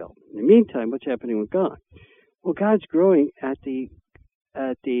their development. In the meantime, what's happening with God? Well, God's growing at the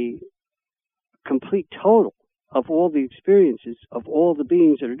complete total of all the experiences of all the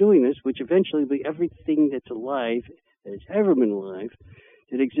beings that are doing this, which eventually will be everything that's alive, that has ever been alive,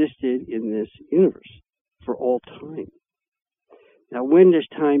 that existed in this universe for all time. Now, when does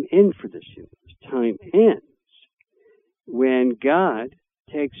time end for this universe? Time ends when God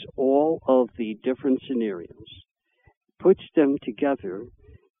takes all of the different scenarios, puts them together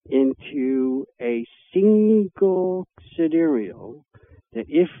into a single scenario that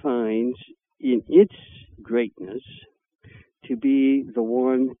it finds in its greatness to be the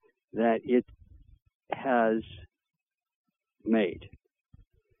one that it has made.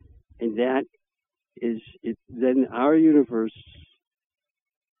 And that is it. Then our universe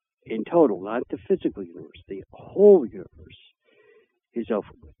in total, not the physical universe, the whole universe is over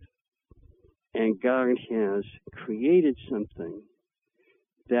with. And God has created something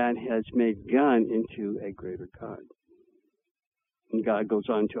that has made God into a greater God. And God goes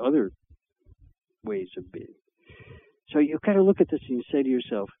on to other ways of being. So you've got to look at this and you say to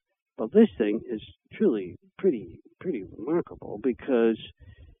yourself, well, this thing is truly pretty remarkable, because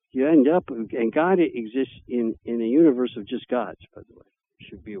you end up, and God exists in a universe of just gods, by the way. You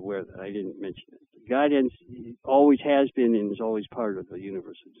should be aware that I didn't mention it. God always has been and is always part of the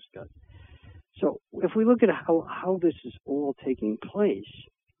universe of just gods. So if we look at how this is all taking place,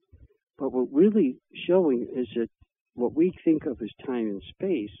 what we're really showing is that what we think of as time and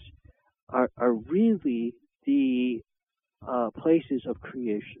space are really the places of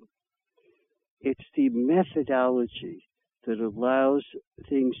creation. It's the methodology that allows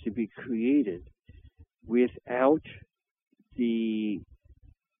things to be created without the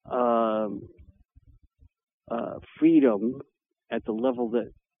freedom at the level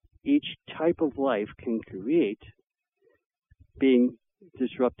that each type of life can create being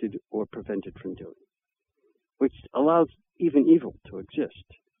disrupted or prevented from doing, which allows even evil to exist.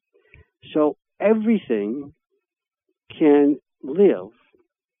 So everything can live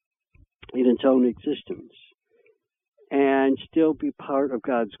in its own existence and still be part of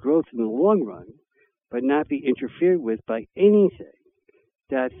God's growth in the long run, but not be interfered with by anything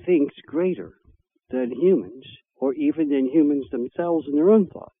that thinks greater than humans, or even than humans themselves in their own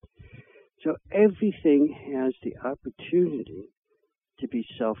thought. So everything has the opportunity to be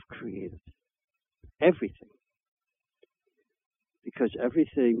self-created. Everything. Because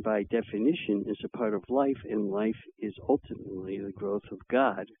everything, by definition, is a part of life, and life is ultimately the growth of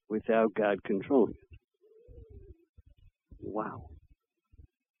God without God controlling it. Wow.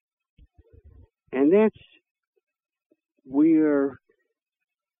 And that's where,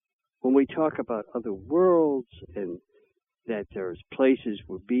 when we talk about other worlds and that there's places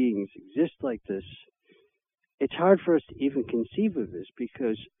where beings exist like this, it's hard for us to even conceive of this,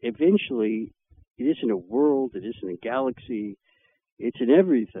 because eventually it isn't a world, it isn't a galaxy, it's in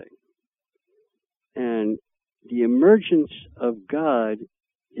everything. And the emergence of God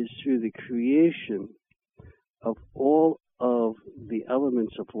is through the creation of all of the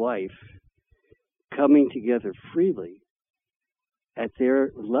elements of life coming together freely at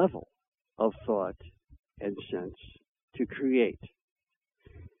their level of thought and sense to create.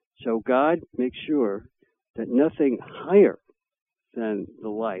 So God makes sure that nothing higher than the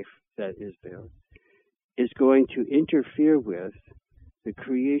life that is there is going to interfere with the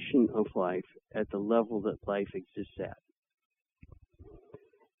creation of life at the level that life exists at.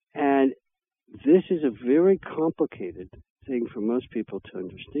 And this is a very complicated thing for most people to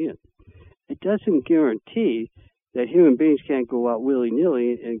understand. It doesn't guarantee that human beings can't go out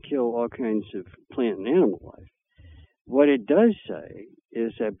willy-nilly and kill all kinds of plant and animal life. What it does say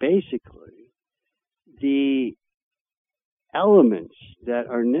is that basically the elements that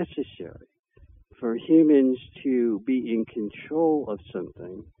are necessary for humans to be in control of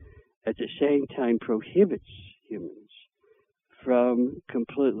something at the same time prohibits humans from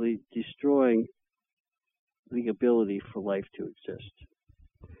completely destroying the ability for life to exist.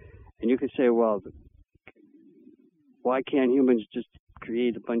 And you could say, well, why can't humans just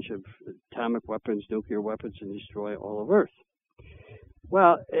create a bunch of atomic weapons, nuclear weapons, and destroy all of Earth?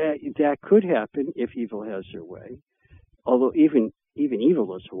 Well, that could happen if evil has their way, although even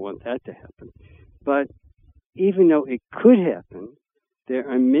evilists want that to happen. But even though it could happen, there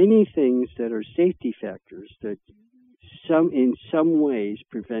are many things that are safety factors that in some ways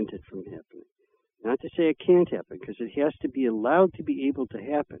prevent it from happening. Not to say it can't happen, because it has to be allowed to be able to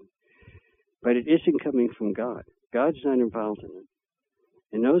happen. But it isn't coming from God. God's not involved in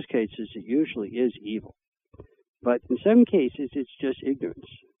it. In those cases, it usually is evil. But in some cases, it's just ignorance.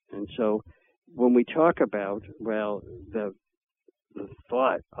 And so when we talk about, well, the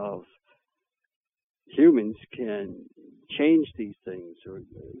thought of humans can change these things, or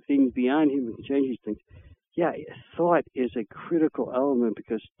things beyond humans can change these things, yeah, thought is a critical element,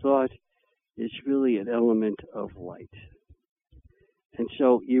 because thought is really an element of light. And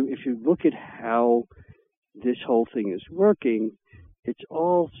so if you look at how this whole thing is working, it's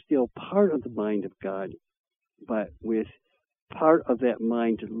all still part of the mind of God, but with part of that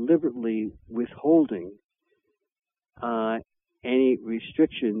mind deliberately withholding any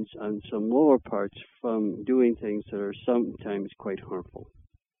restrictions on some lower parts from doing things that are sometimes quite harmful,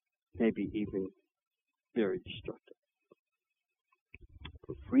 maybe even very destructive.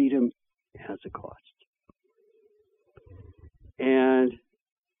 Freedom has a cost. And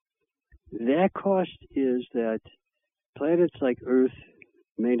that cost is that planets like Earth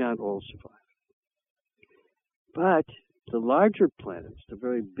may not all survive. But the larger planets, the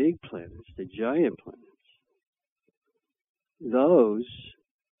very big planets, the giant planets, those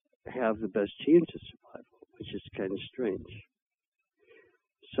have the best chance of survival, which is kind of strange.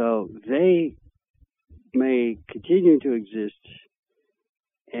 So they may continue to exist,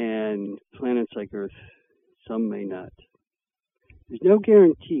 and planets like Earth, some may not. There's no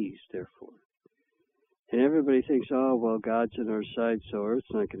guarantees, therefore. And everybody thinks, oh, well, God's on our side, so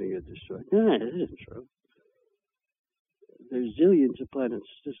Earth's not going to get destroyed. No, it isn't true. There's zillions of planets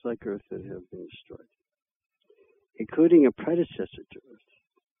just like Earth that have been destroyed, including a predecessor to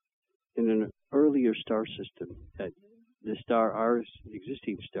Earth in an earlier star system that the star, our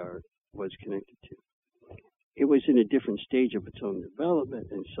existing star, was connected to. It was in a different stage of its own development,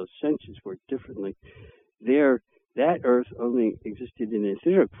 and so senses work differently. That Earth only existed in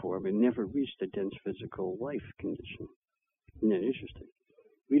etheric form and never reached a dense physical life condition. Isn't that interesting?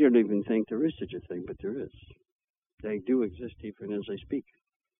 We don't even think there is such a thing, but there is. They do exist even as I speak.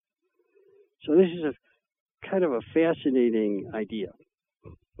 So this is a kind of a fascinating idea.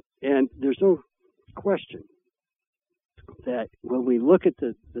 And there's no question that when we look at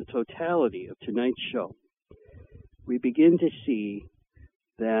the totality of tonight's show, we begin to see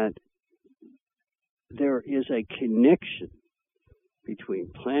that there is a connection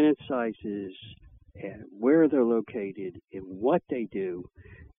between planet sizes and where they're located and what they do,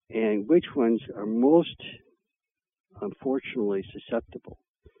 and which ones are most, unfortunately, susceptible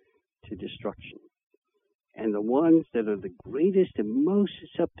to destruction. And the ones that are the greatest and most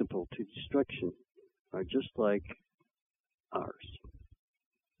susceptible to destruction are just like ours,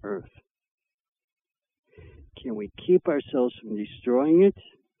 Earth. Can we keep ourselves from destroying it?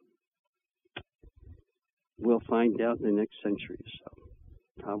 We'll find out in the next century or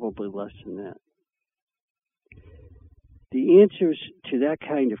so. Probably less than that. The answers to that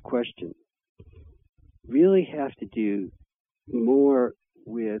kind of question really have to do more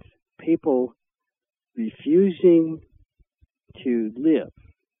with people refusing to live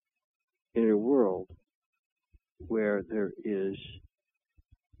in a world where there is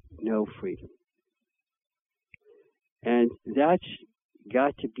no freedom. And that's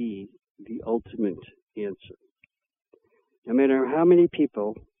got to be the ultimate answer. No matter how many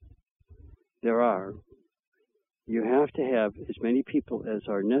people there are, you have to have as many people as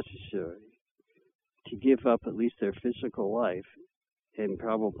are necessary to give up at least their physical life, and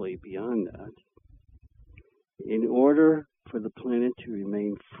probably beyond that, in order for the planet to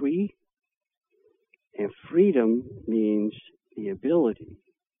remain free. And freedom means the ability,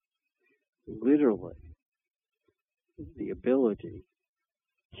 literally, the ability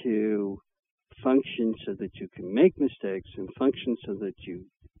to function so that you can make mistakes and function so that you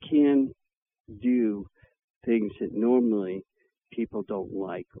can do things that normally people don't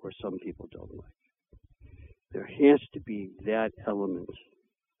like or some people don't like. There has to be that element.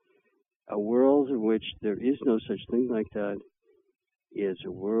 A world in which there is no such thing like that is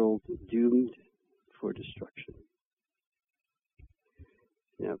a world doomed for destruction.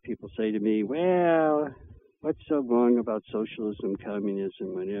 Now, people say to me, well, what's so wrong about socialism,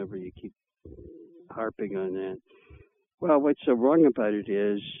 communism, whenever you keep harping on that? Well, what's so wrong about it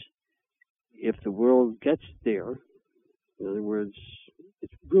is if the world gets there, in other words,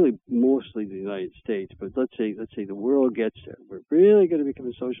 it's really mostly the United States, but let's say the world gets there. We're really going to become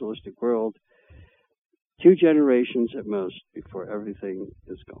a socialistic world 2 generations at most before everything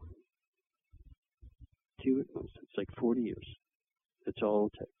is gone. 2 at most. It's like 40 years. That's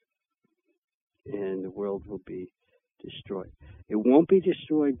all it'll take. And the world will be destroyed. It won't be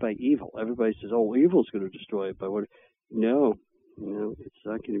destroyed by evil. Everybody says, oh, evil's going to destroy it by what? No, it's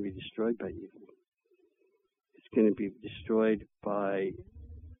not going to be destroyed by evil. It's going to be destroyed by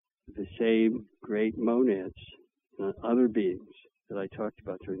the same great monads, other beings that I talked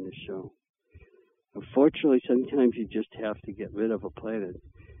about during this show. Unfortunately, sometimes you just have to get rid of a planet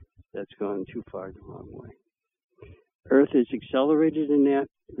that's gone too far the wrong way. Earth is accelerated in that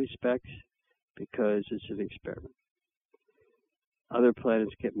respect because it's an experiment. Other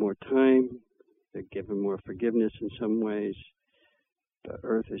planets get more time. They're given more forgiveness in some ways. But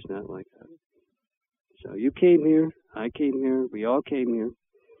Earth is not like that. So you came here, I came here, we all came here,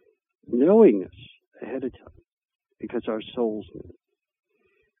 knowing this ahead of time, because our souls knew it.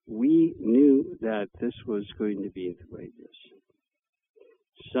 We knew that this was going to be the way it is.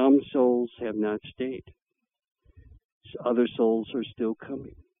 Some souls have not stayed. Other souls are still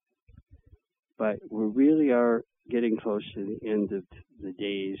coming. But we really are getting close to the end of the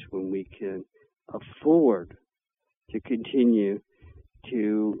days when we can afford to continue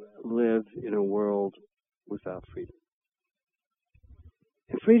to live in a world without freedom.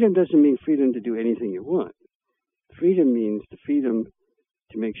 And freedom doesn't mean freedom to do anything you want. Freedom means the freedom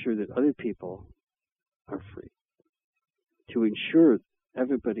to make sure that other people are free, to ensure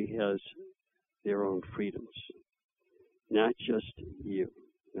everybody has their own freedoms, not just you,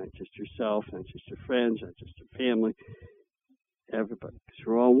 not just yourself, not just your friends, not just your family, everybody, because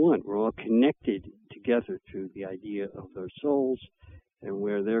we're all one. We're all connected together through the idea of our souls and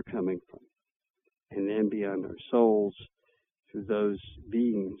where they're coming from, and then beyond our souls through those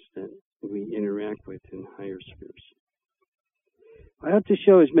beings that we interact with in higher spheres. I hope this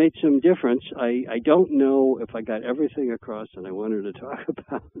show has made some difference. I don't know if I got everything across that I wanted to talk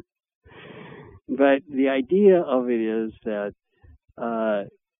about. But the idea of it is that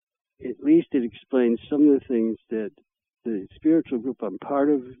at least it explains some of the things that the spiritual group I'm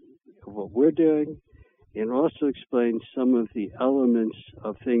part of what we're doing, and also explains some of the elements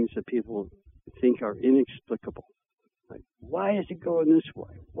of things that people think are inexplicable. Like, why is it going this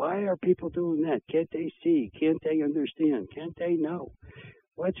way? Why are people doing that? Can't they see? Can't they understand? Can't they know?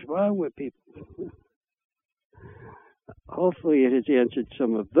 What's wrong with people? Hopefully it has answered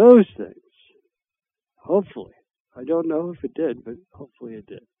some of those things. Hopefully. I don't know if it did, but hopefully it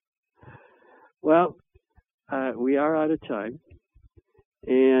did. Well, we are out of time.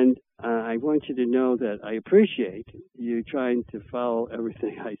 And I want you to know that I appreciate you trying to follow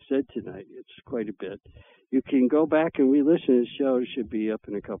everything I said tonight. It's quite a bit. You can go back and re-listen to the show. It should be up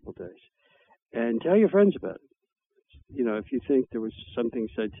in a couple of days. And tell your friends about it. You know, if you think there was something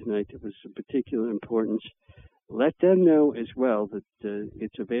said tonight that was of particular importance, let them know as well that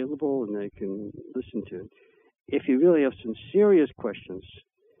it's available and they can listen to it. If you really have some serious questions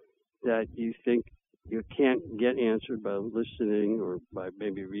that you think you can't get answered by listening or by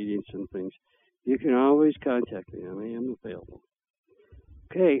maybe reading some things, you can always contact me. I am available.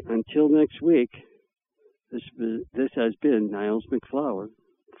 Okay, until next week, this has been Niles MacFlouer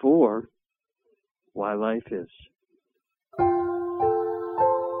for Why Life Is.